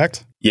user,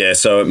 correct? Yeah.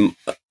 So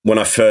when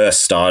I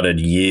first started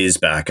years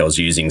back, I was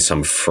using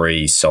some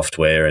free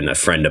software, and a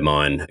friend of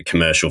mine, a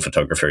commercial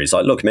photographer, he's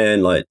like, look,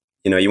 man, like,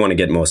 you want to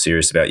get more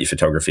serious about your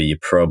photography, you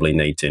probably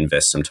need to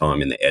invest some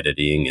time in the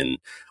editing. And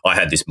I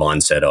had this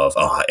mindset of,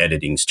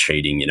 editing's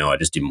cheating. I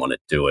just didn't want to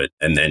do it.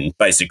 And then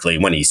basically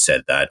when he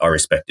said that, I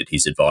respected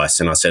his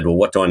advice. And I said, well,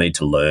 what do I need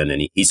to learn?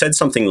 And he said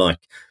something like,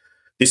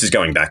 this is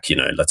going back,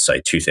 let's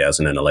say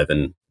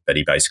 2011. But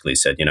he basically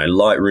said,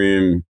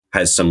 Lightroom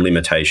has some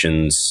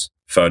limitations.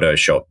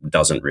 Photoshop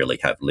doesn't really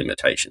have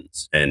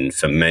limitations. And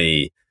for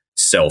me,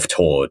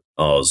 self-taught,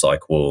 I was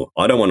like, well,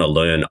 I don't want to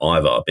learn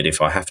either, but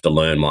if I have to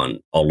learn one,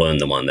 I'll learn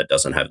the one that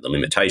doesn't have the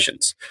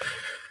limitations.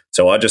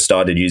 So I just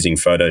started using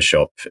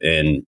Photoshop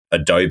and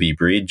Adobe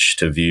Bridge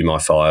to view my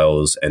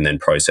files and then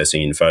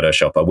processing in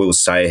Photoshop. I will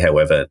say,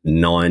 however,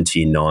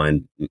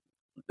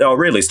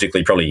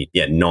 realistically, probably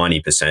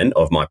 90%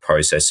 of my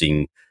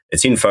processing,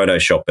 it's in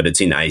Photoshop, but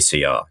it's in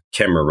ACR,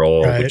 Camera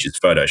Raw, which is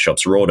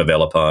Photoshop's raw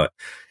developer.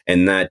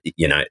 And that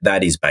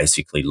is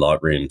basically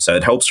Lightroom. So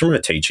it helps from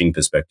a teaching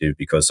perspective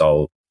because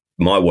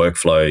my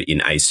workflow in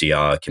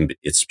ACR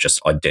it's just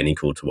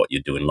identical to what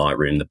you do in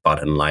Lightroom. The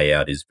button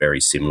layout is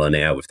very similar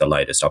now with the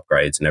latest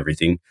upgrades and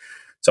everything.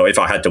 So if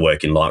I had to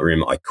work in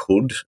Lightroom, I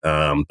could,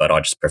 but I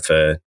just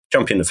prefer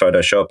jump into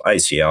Photoshop.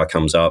 ACR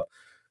comes up,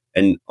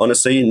 and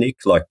honestly,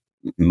 Nick, like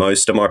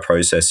most of my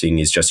processing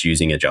is just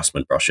using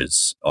adjustment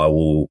brushes. I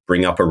will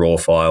bring up a raw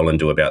file and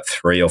do about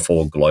 3 or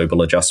 4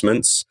 global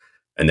adjustments.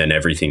 And then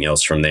everything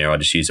else from there, I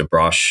just use a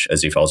brush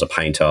as if I was a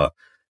painter,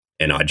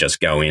 and I just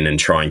go in and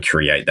try and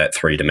create that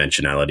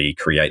 3-dimensionality,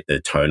 create the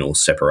tonal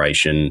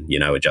separation,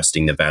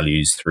 adjusting the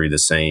values through the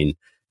scene.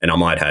 And I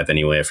might have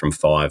anywhere from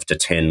 5 to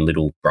 10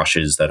 little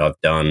brushes that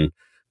I've done,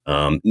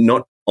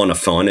 not on a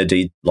finer,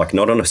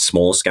 not on a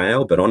small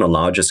scale, but on a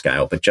larger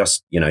scale, but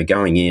just,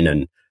 going in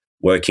and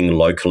working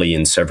locally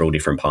in several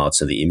different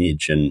parts of the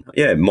image. And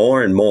yeah,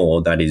 more and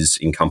more that is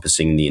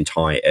encompassing the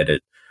entire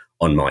edit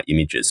on my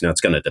images. Now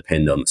it's going to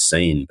depend on the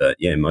scene, but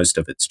yeah, most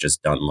of it's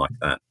just done like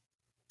that.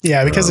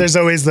 Yeah, because there's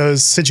always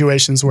those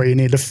situations where you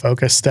need to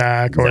focus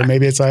stack, or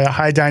maybe it's a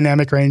high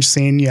dynamic range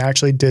scene. You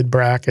actually did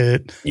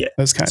bracket. Yeah,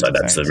 those kinds of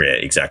things.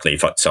 Exactly.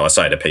 So I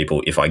say to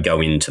people, if I go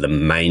into the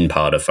main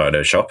part of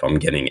Photoshop, I'm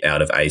getting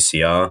out of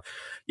ACR.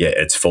 Yeah,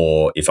 it's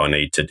for if I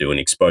need to do an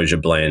exposure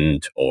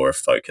blend or a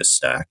focus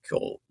stack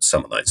or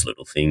some of those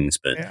little things.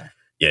 But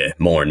yeah,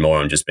 more and more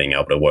I'm just being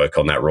able to work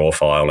on that raw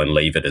file and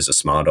leave it as a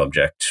smart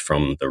object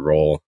from the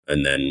raw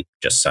and then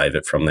just save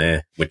it from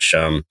there, which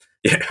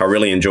yeah, I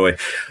really enjoy.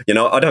 You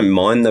know, I don't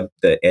mind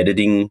the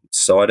editing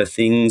side of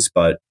things,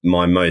 but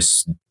my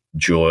most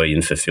joy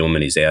and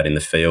fulfillment is out in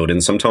the field.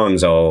 And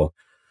sometimes I'll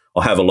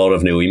have a lot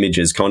of new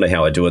images, kind of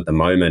how I do at the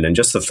moment. And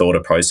just the thought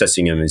of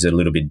processing them is a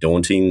little bit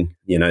daunting.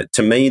 You know,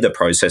 to me, the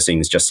processing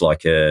is just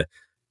like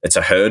it's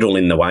a hurdle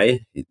in the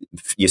way.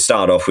 You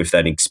start off with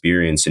that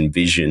experience and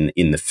vision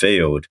in the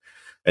field,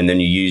 and then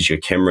you use your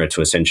camera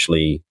to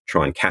essentially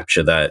try and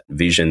capture that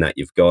vision that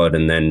you've got.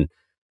 And then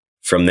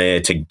from there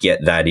to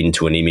get that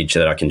into an image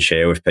that I can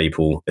share with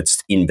people,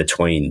 it's in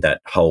between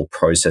that whole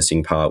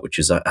processing part, which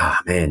is like,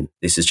 man,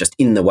 this is just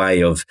in the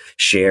way of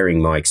sharing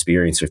my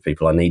experience with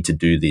people. I need to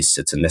do this.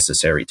 It's a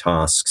necessary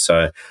task.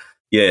 So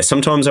yeah,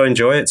 sometimes I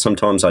enjoy it.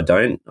 Sometimes I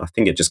don't. I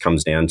think it just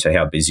comes down to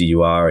how busy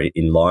you are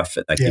in life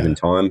at that given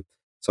time.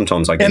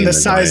 Sometimes I get and the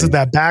size of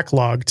that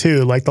backlog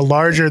too. Like the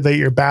larger that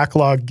your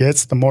backlog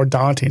gets, the more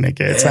daunting it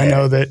gets. I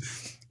know that,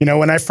 you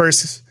know,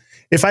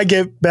 if I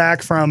get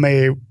back from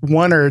a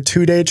 1 or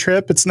 2 day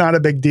trip, it's not a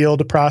big deal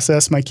to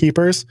process my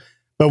keepers.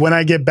 But when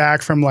I get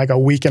back from like a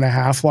week and a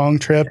half long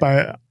trip,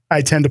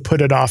 I tend to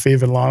put it off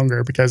even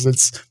longer because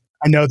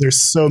I know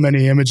there's so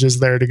many images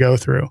there to go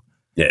through.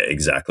 Yeah,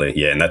 exactly.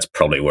 Yeah, and that's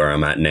probably where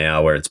I'm at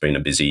now, where it's been a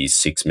busy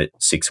six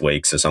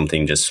weeks or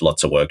something, just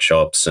lots of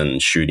workshops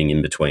and shooting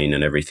in between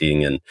and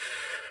everything. And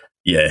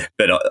yeah,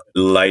 but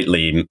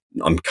lately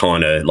I'm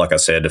kind of, like I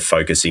said,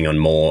 focusing on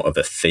more of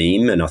a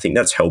theme, and I think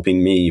that's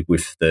helping me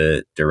with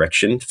the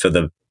direction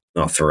for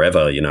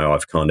forever. You know,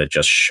 I've kind of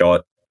just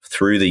shot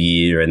through the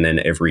year, and then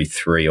every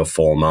 3 or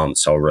 4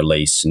 months I'll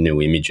release new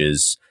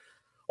images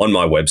on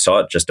my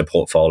website, just a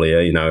portfolio,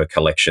 you know, a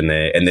collection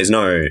there. And there's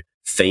no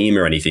theme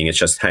or anything. It's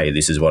just, hey,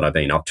 this is what I've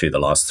been up to the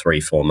last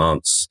 3-4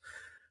 months.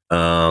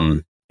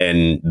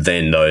 And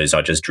then those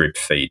I just drip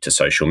feed to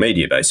social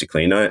media,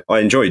 basically. And I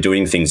enjoy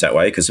doing things that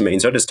way because it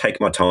means I just take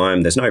my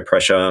time. There's no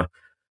pressure.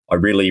 I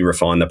really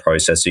refine the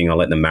processing. I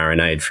let them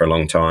marinate for a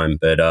long time.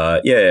 But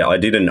yeah, I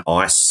did an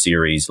ice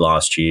series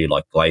last year,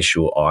 like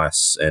glacial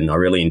ice, and I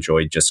really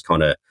enjoyed just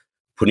kind of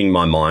putting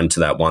my mind to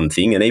that one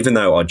thing. And even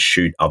though I'd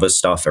shoot other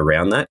stuff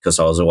around that, because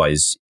I was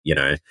always, you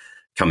know,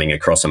 coming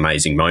across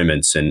amazing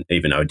moments, and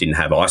even though it didn't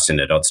have ice in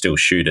it, I'd still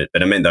shoot it.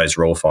 But it meant those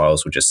raw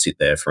files would just sit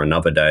there for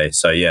another day.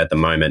 So yeah, at the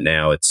moment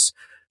now it's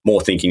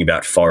more thinking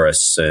about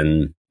forests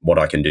and what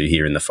I can do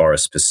here in the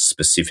forest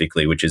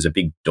specifically, which is a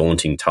big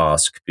daunting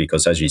task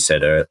because, as you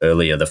said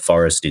earlier, the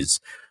forest is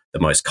the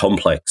most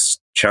complex,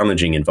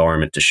 challenging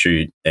environment to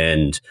shoot.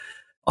 And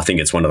I think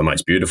it's one of the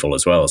most beautiful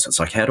as well. So it's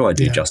like, how do I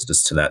do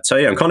justice to that? So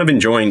yeah, I'm kind of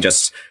enjoying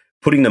just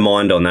putting the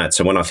mind on that.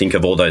 So when I think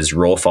of all those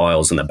raw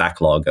files in the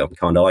backlog, I'm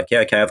kind of like, yeah,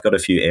 okay, I've got a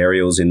few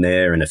aerials in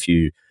there and a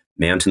few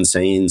mountain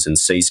scenes and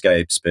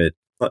seascapes, but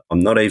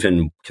I'm not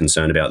even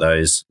concerned about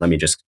those. Let me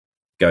just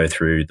go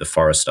through the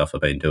forest stuff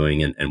I've been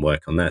doing and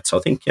work on that. So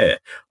I think, yeah,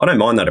 I don't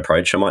mind that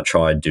approach. I might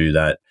try and do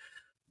that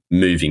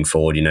moving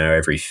forward, you know,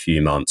 every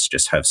few months,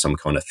 just have some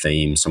kind of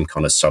theme, some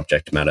kind of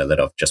subject matter that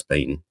I've just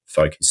been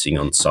focusing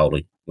on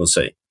solely. We'll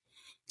see.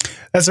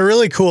 That's a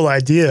really cool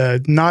idea,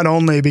 not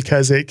only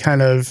because it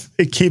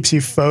keeps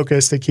you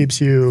focused, it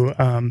keeps you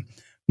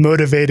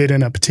motivated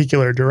in a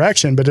particular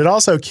direction, but it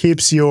also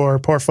keeps your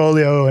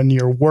portfolio and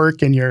your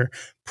work and your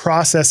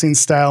processing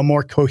style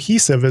more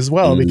cohesive as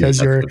well,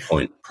 because you're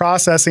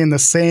processing the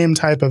same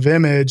type of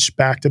image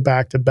back to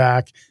back to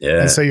back.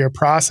 Yeah. And so your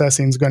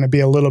processing is going to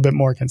be a little bit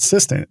more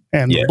consistent,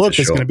 and the look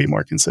is going to be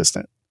more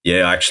consistent.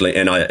 Yeah, actually.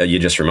 And you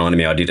just reminded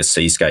me, I did a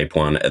seascape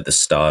one at the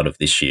start of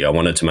this year. I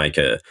wanted to make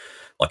a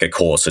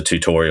course of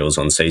tutorials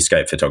on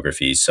seascape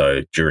photography.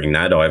 So during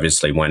that, I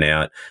obviously went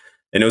out,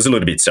 and it was a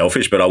little bit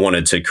selfish, but I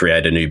wanted to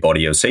create a new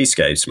body of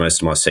seascapes.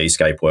 Most of my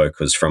seascape work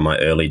was from my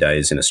early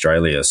days in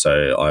Australia.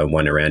 So I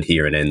went around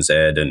here in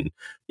NZ and,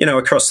 you know,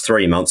 across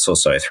 3 months or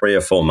so, 3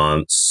 or 4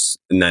 months.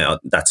 Now,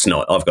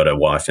 I've got a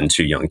wife and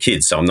 2 young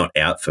kids, so I'm not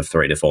out for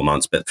 3 to 4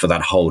 months. But for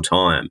that whole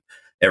time,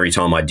 every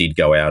time I did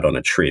go out on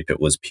a trip, it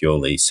was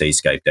purely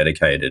seascape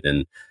dedicated.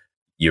 And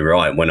you're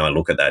right. When I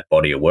look at that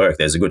body of work,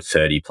 there's a good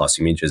 30 plus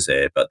images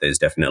there, but there's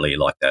definitely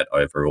like that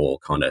overall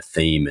kind of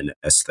theme and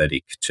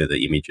aesthetic to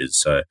the images.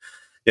 So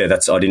yeah,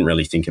 I didn't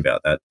really think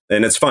about that.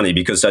 And it's funny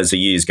because as the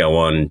years go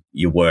on,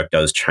 your work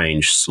does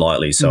change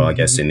slightly. So I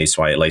guess in this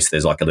way, at least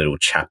there's like a little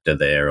chapter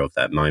there of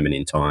that moment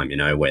in time, you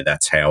know, where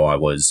that's how I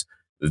was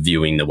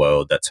viewing the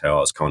world. That's how I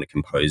was kind of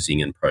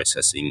composing and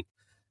processing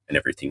and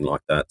everything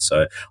like that.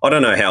 So I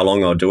don't know how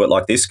long I'll do it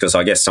like this, because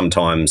I guess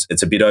sometimes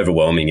it's a bit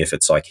overwhelming if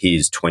it's like,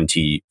 here's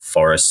 20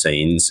 forest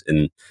scenes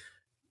and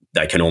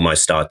they can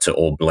almost start to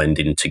all blend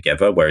in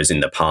together. Whereas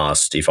in the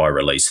past, if I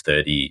released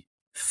 30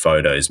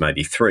 photos,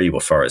 maybe 3 were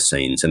forest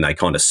scenes, and they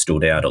kind of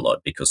stood out a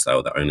lot because they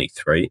were the only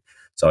 3.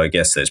 So I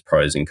guess there's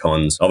pros and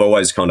cons. I've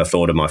always kind of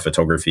thought of my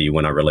photography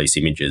when I release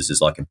images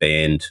as like a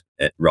band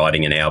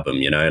writing an album,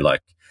 you know,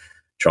 like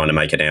trying to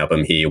make an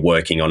album here,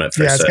 working on it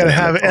for a certain it's got to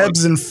have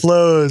ebbs and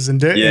flows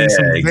and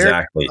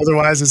exactly.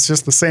 Otherwise, it's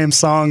just the same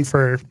song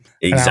for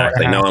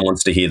exactly. No one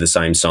wants to hear the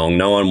same song.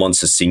 No one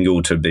wants a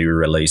single to be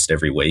released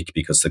every week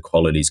because the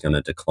quality is going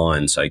to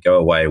decline. So go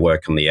away,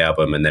 work on the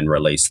album, and then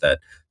release that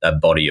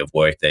body of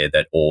work there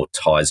that all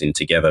ties in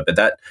together. But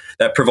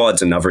that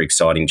provides another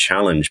exciting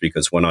challenge,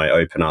 because when I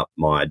open up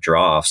my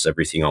drafts,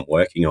 everything I'm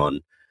working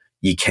on,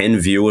 you can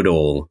view it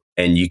all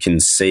and you can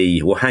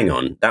see, well, hang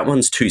on, that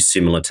one's too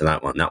similar to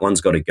that one. That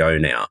one's got to go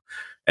now.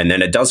 And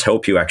then it does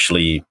help you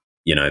actually,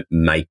 you know,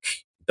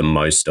 make the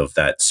most of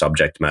that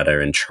subject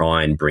matter and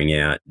try and bring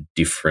out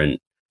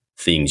different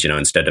things, you know,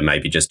 instead of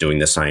maybe just doing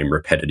the same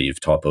repetitive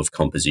type of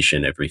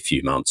composition every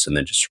few months and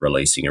then just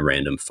releasing a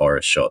random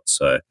forest shot.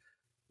 So,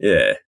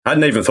 yeah, I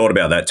hadn't even thought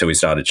about that till we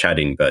started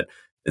chatting, but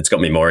it's got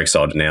me more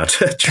excited now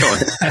to try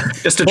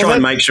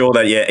and make sure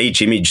that,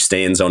 each image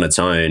stands on its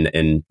own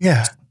and,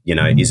 you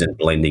know, isn't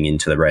blending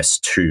into the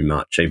rest too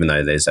much, even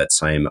though there's that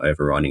same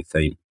overriding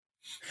theme.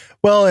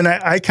 Well, and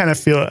I kind of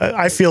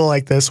feel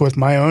like this with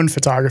my own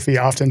photography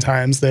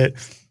oftentimes, that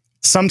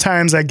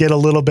sometimes I get a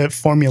little bit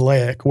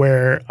formulaic,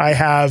 where I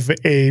have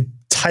a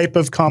type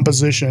of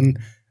composition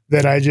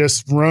that I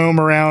just roam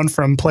around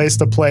from place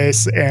to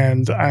place,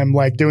 and I'm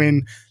like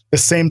doing the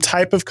same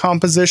type of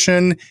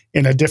composition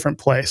in a different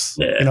place.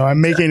 Yeah, you know,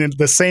 I'm making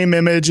the same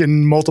image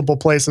in multiple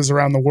places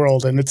around the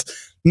world, and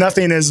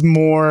nothing is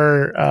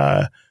more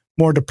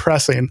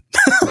depressing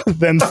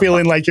than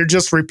feeling like you're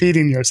just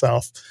repeating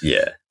yourself.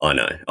 Yeah, I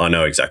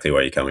know exactly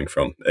where you're coming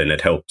from, and it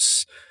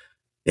helps.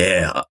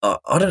 Yeah,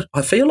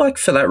 I feel like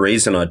for that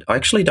reason, I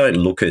actually don't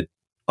look at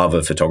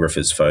other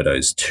photographers'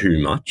 photos too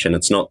much, and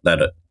it's not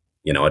that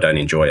I don't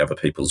enjoy other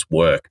people's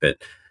work, but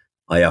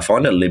I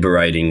find it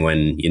liberating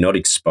when you're not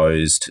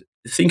exposed.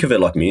 Think of it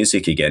like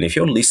music again. If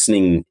you're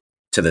listening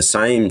to the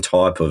same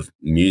type of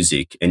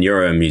music and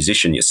you're a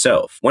musician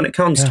yourself, when it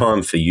comes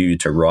time for you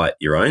to write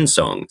your own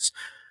songs,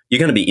 you're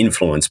going to be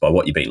influenced by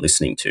what you've been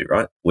listening to,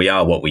 right? We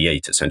are what we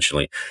eat,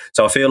 essentially.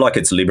 So I feel like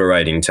it's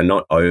liberating to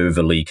not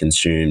overly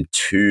consume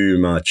too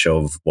much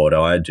of what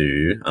I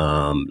do,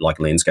 like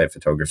landscape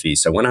photography.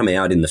 So when I'm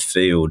out in the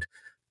field,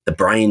 the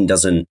brain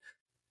doesn't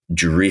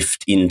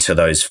drift into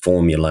those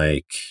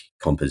formulaic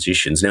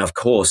compositions. Now, of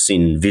course,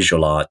 in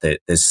visual art,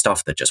 there's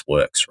stuff that just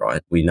works,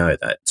 right? We know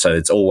that. So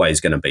it's always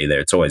going to be there.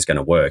 It's always going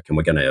to work, and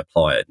we're going to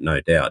apply it,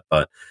 no doubt.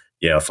 But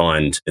yeah, I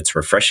find it's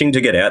refreshing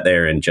to get out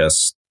there and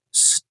just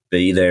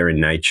be there in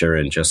nature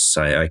and just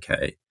say,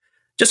 okay,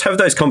 just have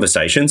those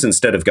conversations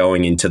instead of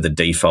going into the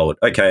default,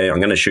 okay, I'm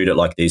going to shoot it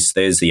like this.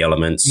 There's the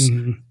elements.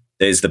 Mm-hmm.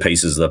 There's the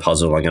pieces of the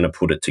puzzle. I'm going to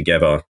put it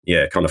together.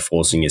 Yeah, kind of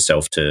forcing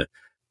yourself to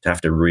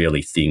have to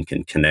really think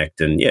and connect.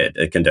 And yeah,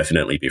 it can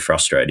definitely be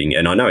frustrating.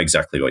 And I know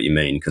exactly what you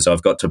mean, because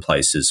I've got to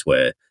places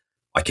where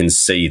I can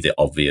see the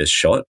obvious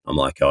shot. I'm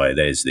like, oh,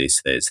 there's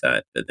this, there's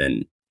that. But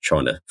then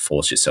trying to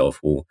force yourself,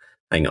 well,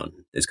 hang on,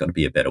 there's got to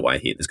be a better way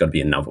here. There's got to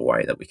be another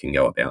way that we can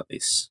go about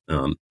this.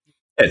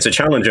 It's a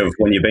challenge of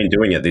when you've been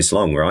doing it this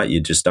long, right?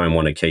 You just don't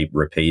want to keep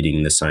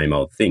repeating the same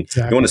old thing.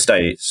 Exactly. You want to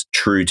stay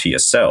true to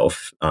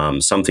yourself.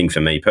 Something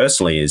for me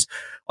personally is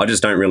I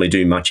just don't really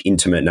do much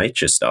intimate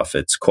nature stuff.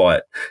 It's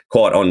quite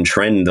on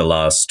trend the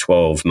last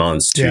 12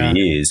 months, 2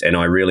 years, and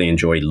I really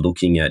enjoy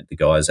looking at the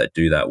guys that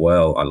do that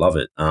well. I love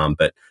it.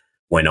 But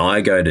when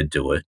I go to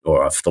do it,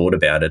 or I've thought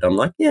about it, I'm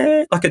like,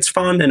 yeah, like it's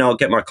fun and I'll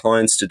get my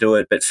clients to do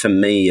it. But for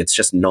me, it's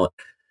just not.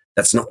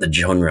 That's not the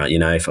genre, you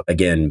know. If,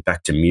 again,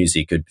 back to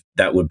music,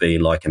 that would be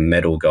like a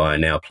metal guy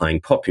now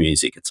playing pop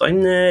music. It's like,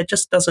 nah, it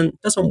just doesn't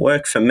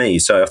work for me.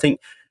 So I think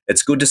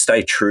it's good to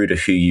stay true to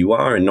who you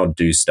are and not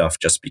do stuff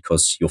just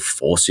because you're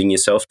forcing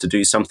yourself to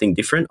do something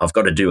different. I've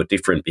got to do it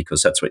different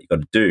because that's what you've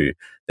got to do.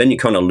 Then you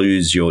kind of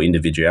lose your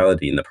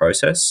individuality in the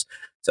process.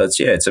 So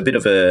it's a bit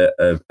of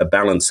a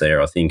balance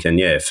there, I think. And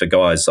yeah, for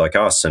guys like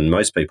us and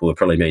most people who've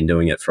probably been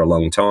doing it for a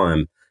long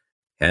time,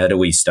 how do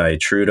we stay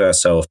true to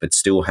ourselves but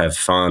still have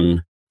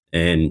fun?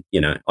 And, you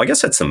know, I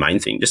guess that's the main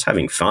thing, just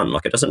having fun.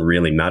 Like, it doesn't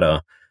really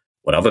matter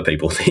what other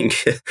people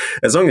think,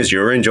 as long as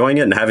you're enjoying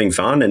it and having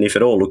fun. And if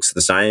it all looks the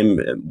same,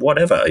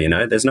 whatever, you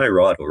know, there's no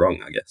right or wrong,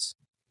 I guess.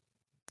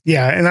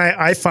 Yeah. And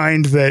I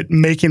find that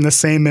making the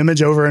same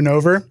image over and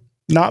over,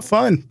 not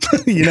fun.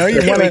 You know,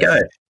 you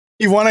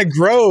want to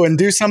grow and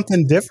do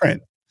something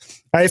different.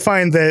 I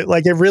find that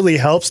like it really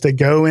helps to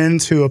go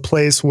into a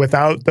place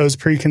without those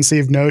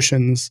preconceived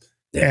notions.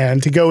 Yeah.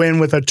 And to go in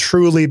with a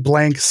truly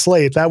blank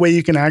slate. That way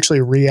you can actually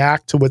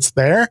react to what's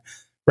there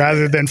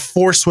rather than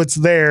force what's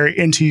there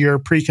into your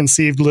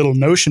preconceived little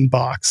notion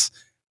box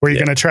where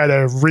you're going to try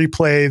to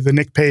replay the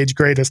Nick Page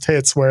greatest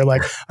hits where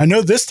like, I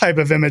know this type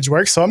of image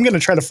works, so I'm going to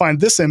try to find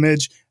this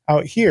image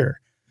out here.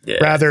 Yeah.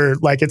 Rather,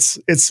 like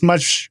it's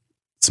much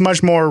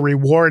more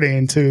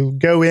rewarding to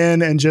go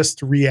in and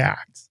just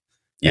react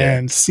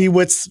and see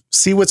what's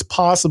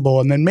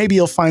possible. And then maybe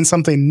you'll find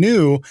something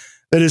new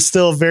that is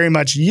still very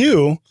much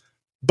you,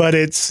 but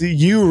it's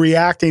you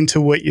reacting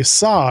to what you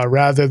saw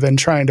rather than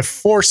trying to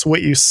force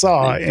what you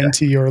saw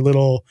into your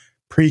little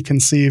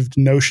preconceived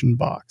notion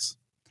box.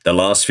 The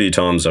last few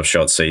times I've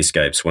shot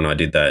seascapes, when I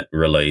did that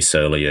release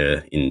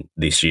earlier in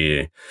this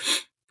year,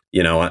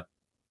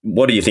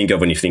 what do you think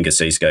of when you think of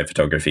seascape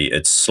photography?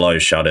 It's slow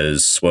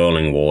shutters,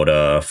 swirling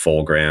water,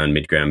 foreground,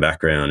 midground,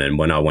 background. And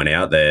when I went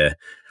out there,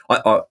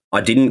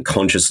 I didn't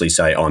consciously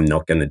say I'm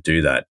not going to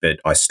do that,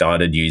 but I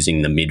started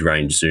using the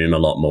mid-range zoom a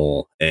lot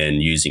more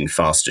and using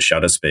faster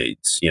shutter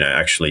speeds,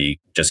 actually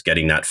just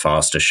getting that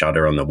faster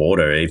shutter on the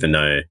water, even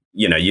though,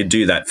 you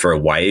do that for a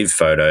wave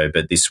photo,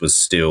 but this was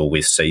still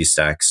with sea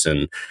stacks.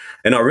 And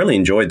I really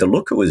enjoyed the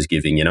look it was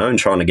giving, and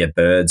trying to get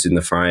birds in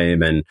the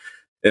frame. And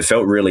it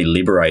felt really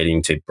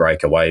liberating to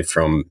break away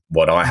from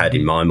what I had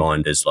in my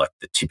mind as like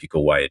the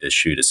typical way to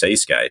shoot a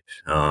seascape,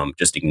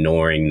 just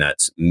ignoring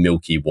that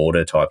milky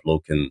water type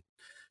look and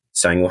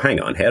saying, well, hang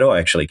on, how do I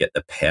actually get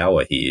the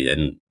power here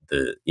and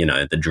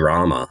the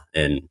drama,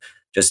 and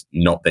just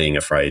not being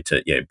afraid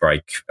to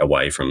break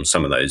away from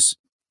some of those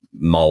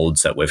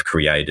molds that we've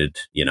created,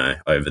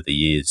 over the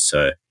years.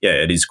 So yeah,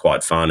 it is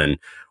quite fun, and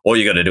all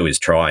you got to do is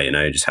try,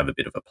 just have a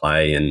bit of a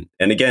play. And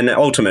again,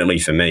 ultimately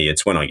for me,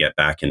 it's when I get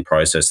back and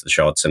process the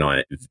shots and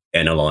I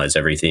analyze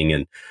everything.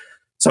 And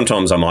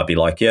sometimes I might be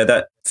like, yeah,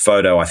 that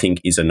photo I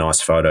think is a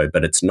nice photo,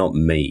 but it's not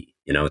me,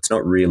 it's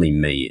not really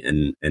me.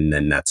 And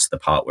then that's the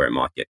part where it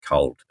might get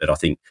cold. But I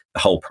think the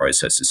whole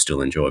process is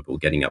still enjoyable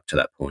getting up to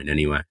that point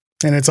anyway.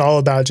 And it's all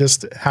about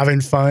just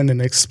having fun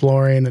and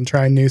exploring and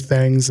trying new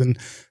things. And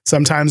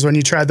sometimes when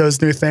you try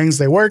those new things,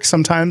 they work.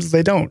 Sometimes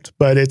they don't.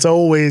 But it's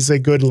always a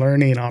good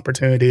learning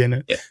opportunity.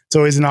 And it's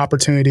always an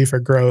opportunity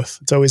for growth.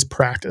 It's always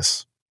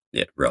practice.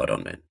 Yeah, right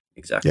on, man.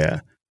 Exactly.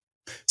 Yeah.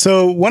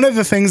 So one of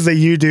the things that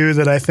you do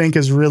that I think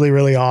is really,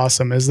 really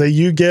awesome is that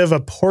you give a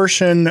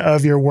portion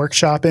of your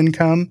workshop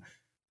income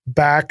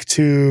back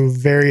to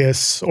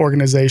various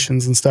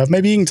organizations and stuff.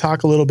 Maybe you can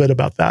talk a little bit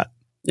about that.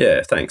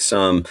 Yeah, thanks.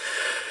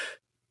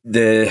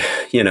 It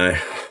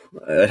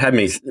had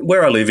me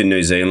where I live in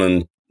New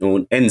Zealand,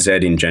 or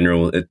NZ in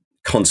general.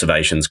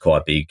 Conservation's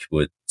quite big.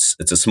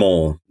 It's a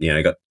small,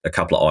 got a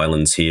couple of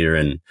islands here,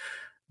 and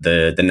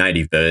the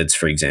native birds,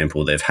 for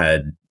example, they've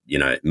had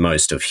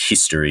most of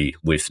history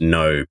with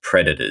no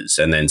predators,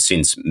 and then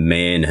since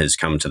man has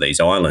come to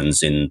these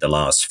islands in the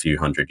last few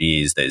hundred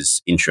years,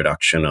 there's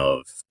introduction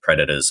of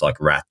predators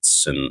like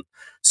rats and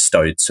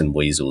stoats and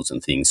weasels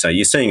and things. So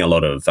you're seeing a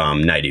lot of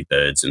native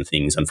birds and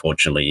things,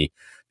 unfortunately,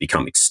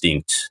 become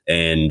extinct.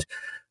 And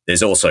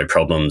there's also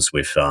problems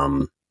with,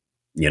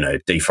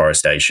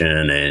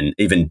 deforestation and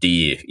even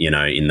deer,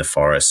 in the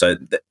forest. So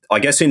I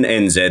guess in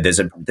NZ,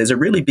 there's a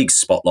really big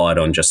spotlight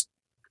on just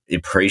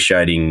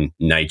appreciating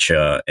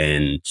nature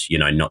and,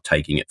 not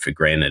taking it for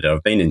granted.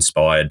 I've been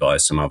inspired by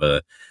some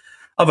other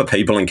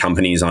people and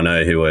companies I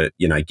know who are,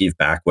 give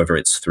back, whether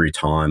it's through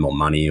time or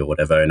money or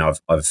whatever. And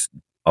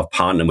I've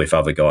partnered with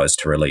other guys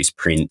to release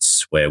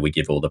prints where we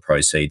give all the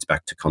proceeds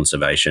back to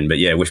conservation. But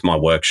yeah, with my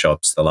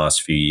workshops the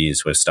last few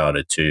years, we've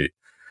started to,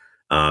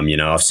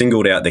 I've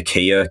singled out the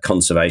Kia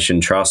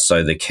Conservation Trust.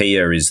 So the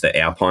Kia is the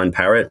Alpine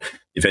parrot.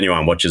 If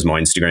anyone watches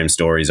my Instagram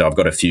stories, I've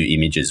got a few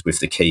images with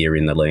the Kia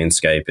in the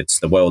landscape. It's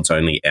the world's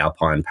only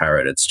Alpine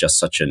parrot. It's just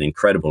such an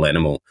incredible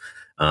animal.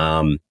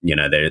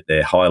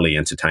 They're highly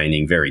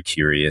entertaining, very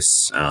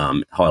curious,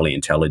 highly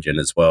intelligent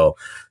as well.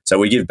 So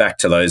we give back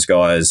to those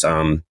guys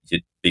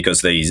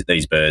because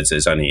these birds,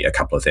 there's only a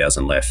couple of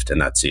thousand left,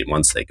 and that's it.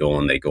 Once they're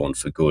gone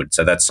for good.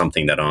 So that's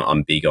something that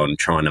I'm big on,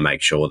 trying to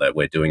make sure that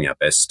we're doing our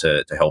best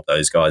to help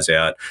those guys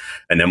out.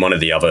 And then one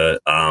of the other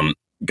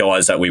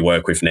guys that we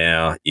work with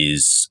now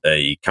is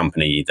a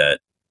company that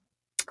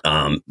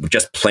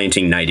just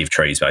planting native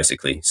trees,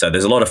 basically. So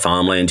there's a lot of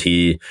farmland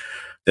here.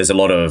 There's a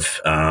lot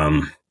of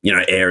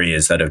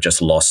areas that have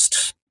just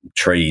lost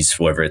trees,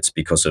 whether it's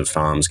because of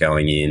farms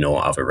going in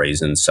or other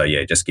reasons. So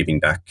yeah, just giving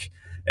back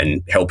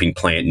and helping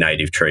plant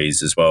native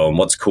trees as well. And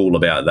what's cool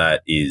about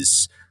that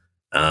is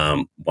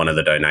one of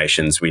the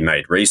donations we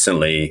made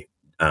recently,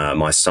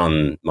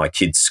 my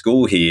kid's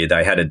school here,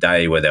 they had a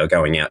day where they were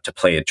going out to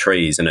plant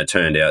trees, and it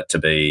turned out to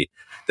be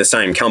the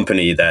same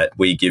company that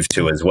we give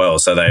to as well.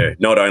 So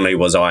not only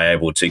was I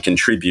able to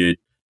contribute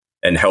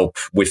and help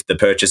with the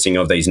purchasing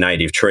of these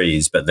native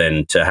trees, but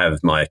then to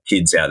have my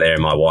kids out there,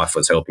 and my wife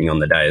was helping on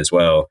the day as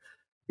well,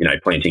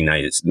 planting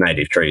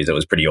native trees. It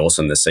was pretty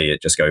awesome to see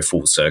it just go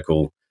full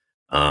circle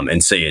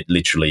and see it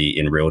literally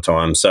in real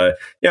time. So,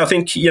 yeah, I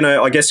think,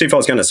 I guess if I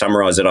was going to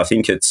summarize it, I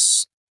think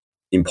it's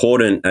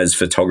important as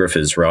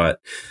photographers, right?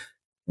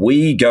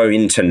 We go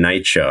into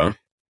nature,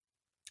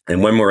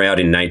 and when we're out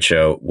in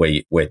nature,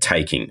 we're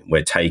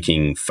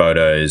taking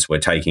photos, we're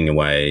taking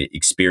away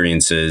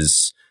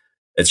experiences.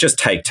 It's just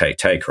take,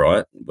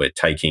 right? We're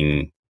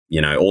taking,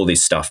 all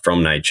this stuff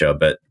from nature,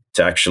 but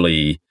to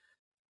actually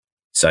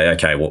say,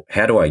 okay, well,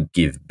 how do I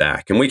give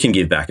back? And we can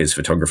give back as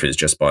photographers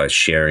just by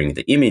sharing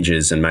the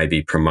images and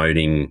maybe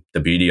promoting the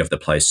beauty of the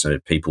place so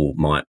people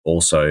might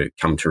also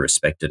come to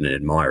respect it and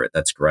admire it.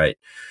 That's great.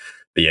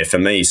 But yeah, for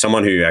me,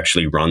 someone who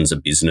actually runs a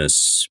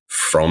business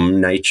from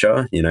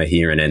nature,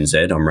 here in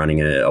NZ, I'm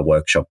running a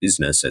workshop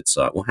business. It's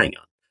like, well, hang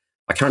on.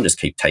 I can't just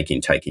keep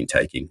taking.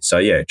 So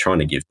yeah, trying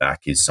to give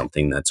back is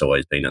something that's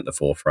always been at the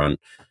forefront.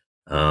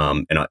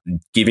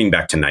 Giving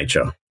back to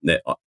nature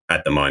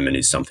at the moment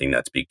is something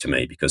that's big to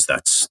me, because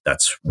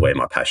that's where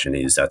my passion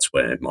is. That's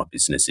where my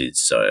business is.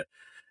 So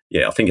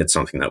yeah, I think it's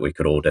something that we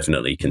could all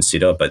definitely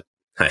consider. But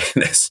hey,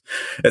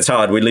 it's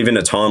hard. We live in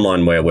a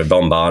timeline where we're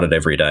bombarded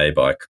every day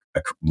by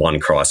one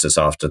crisis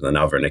after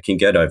another, and it can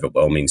get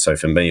overwhelming. So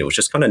for me, it was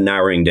just kind of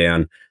narrowing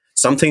down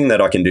something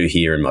that I can do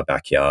here in my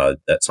backyard.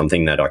 That's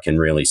something that I can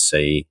really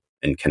see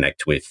and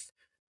connect with,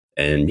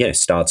 and yeah,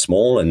 start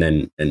small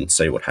and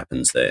see what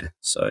happens there.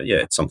 So yeah,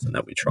 it's something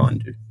that we try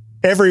and do.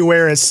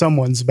 Everywhere is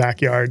someone's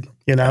backyard,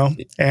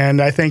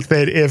 and I think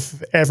that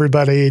if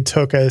everybody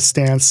took a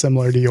stance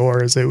similar to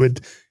yours, it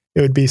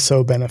would be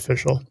so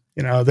beneficial.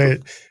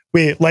 That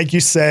we, like you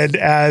said,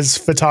 as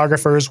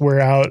photographers, we're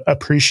out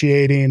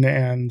appreciating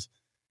and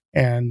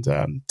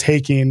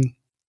taking,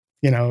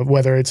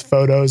 whether it's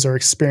photos or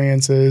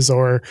experiences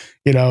or,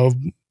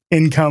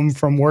 income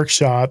from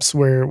workshops,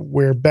 where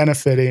we're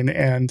benefiting.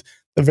 And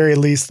the very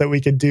least that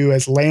we could do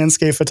as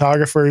landscape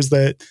photographers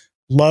that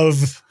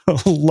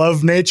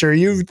love nature,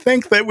 you'd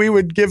think that we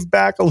would give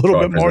back a little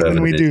bit more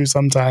than we do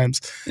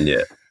sometimes.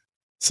 Yeah.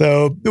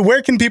 So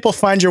where can people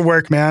find your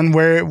work, man?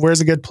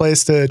 Where's a good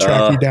place to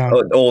track you down?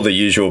 All the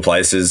usual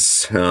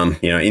places,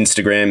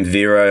 Instagram,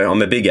 Vero.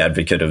 I'm a big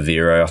advocate of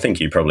Vero. I think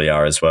you probably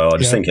are as well. I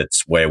just think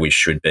it's where we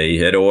should be.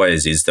 It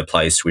always is the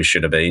place we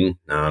should have been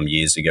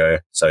years ago.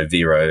 So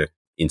Vero,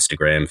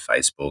 Instagram,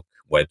 Facebook,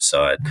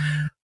 website,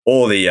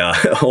 all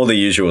the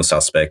usual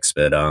suspects.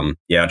 But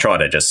I try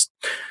to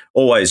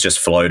always just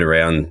float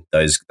around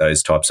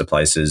those types of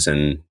places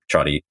and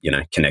try to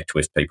connect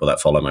with people that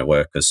follow my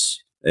work,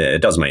 because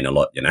it does mean a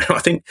lot. I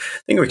think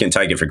we can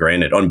take it for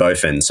granted on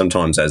both ends.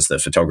 Sometimes as the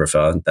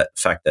photographer, that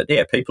fact that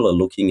people are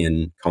looking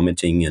and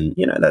commenting, and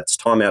that's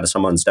time out of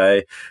someone's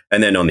day.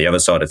 And then on the other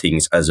side of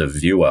things, as a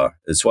viewer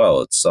as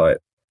well, it's like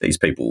these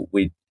people,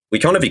 we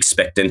kind of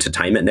expect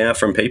entertainment now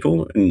from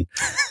people, and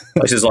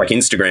places like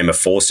Instagram are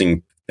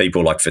forcing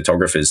people like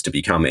photographers to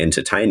become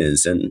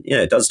entertainers. And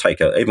it does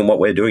take even what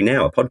we're doing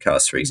now, a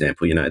podcast, for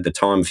example, the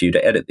time for you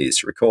to edit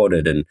this, record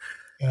it, and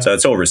so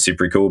it's all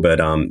reciprocal. But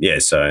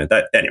so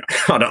that, anyway,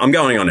 I'm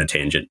going on a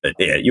tangent, but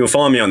you'll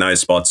find me on those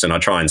spots, and I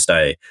try and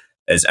stay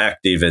as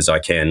active as I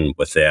can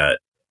without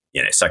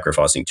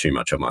sacrificing too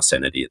much of my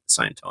sanity at the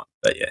same time.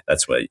 But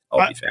that's where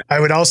I'll be found. I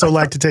would also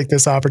like to take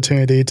this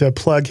opportunity to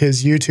plug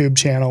his YouTube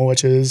channel,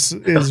 which is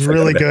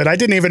really good. I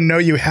didn't even know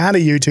you had a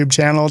YouTube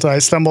channel until I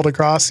stumbled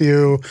across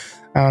you,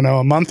 I don't know,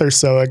 a month or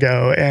so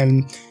ago.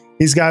 And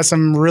he's got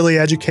some really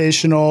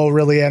educational,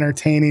 really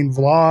entertaining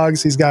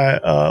vlogs. He's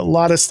got a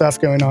lot of stuff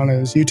going on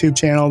his YouTube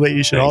channel that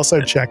you should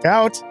also check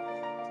out.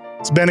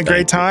 It's been a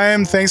great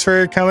time. Thanks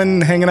for coming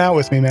and hanging out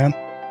with me, man.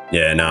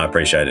 Yeah, no, I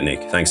appreciate it,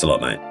 Nick. Thanks a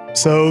lot, mate.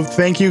 So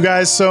thank you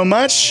guys so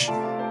much.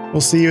 We'll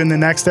see you in the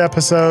next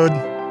episode.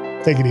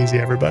 Take it easy,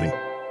 everybody.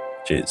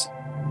 Cheers.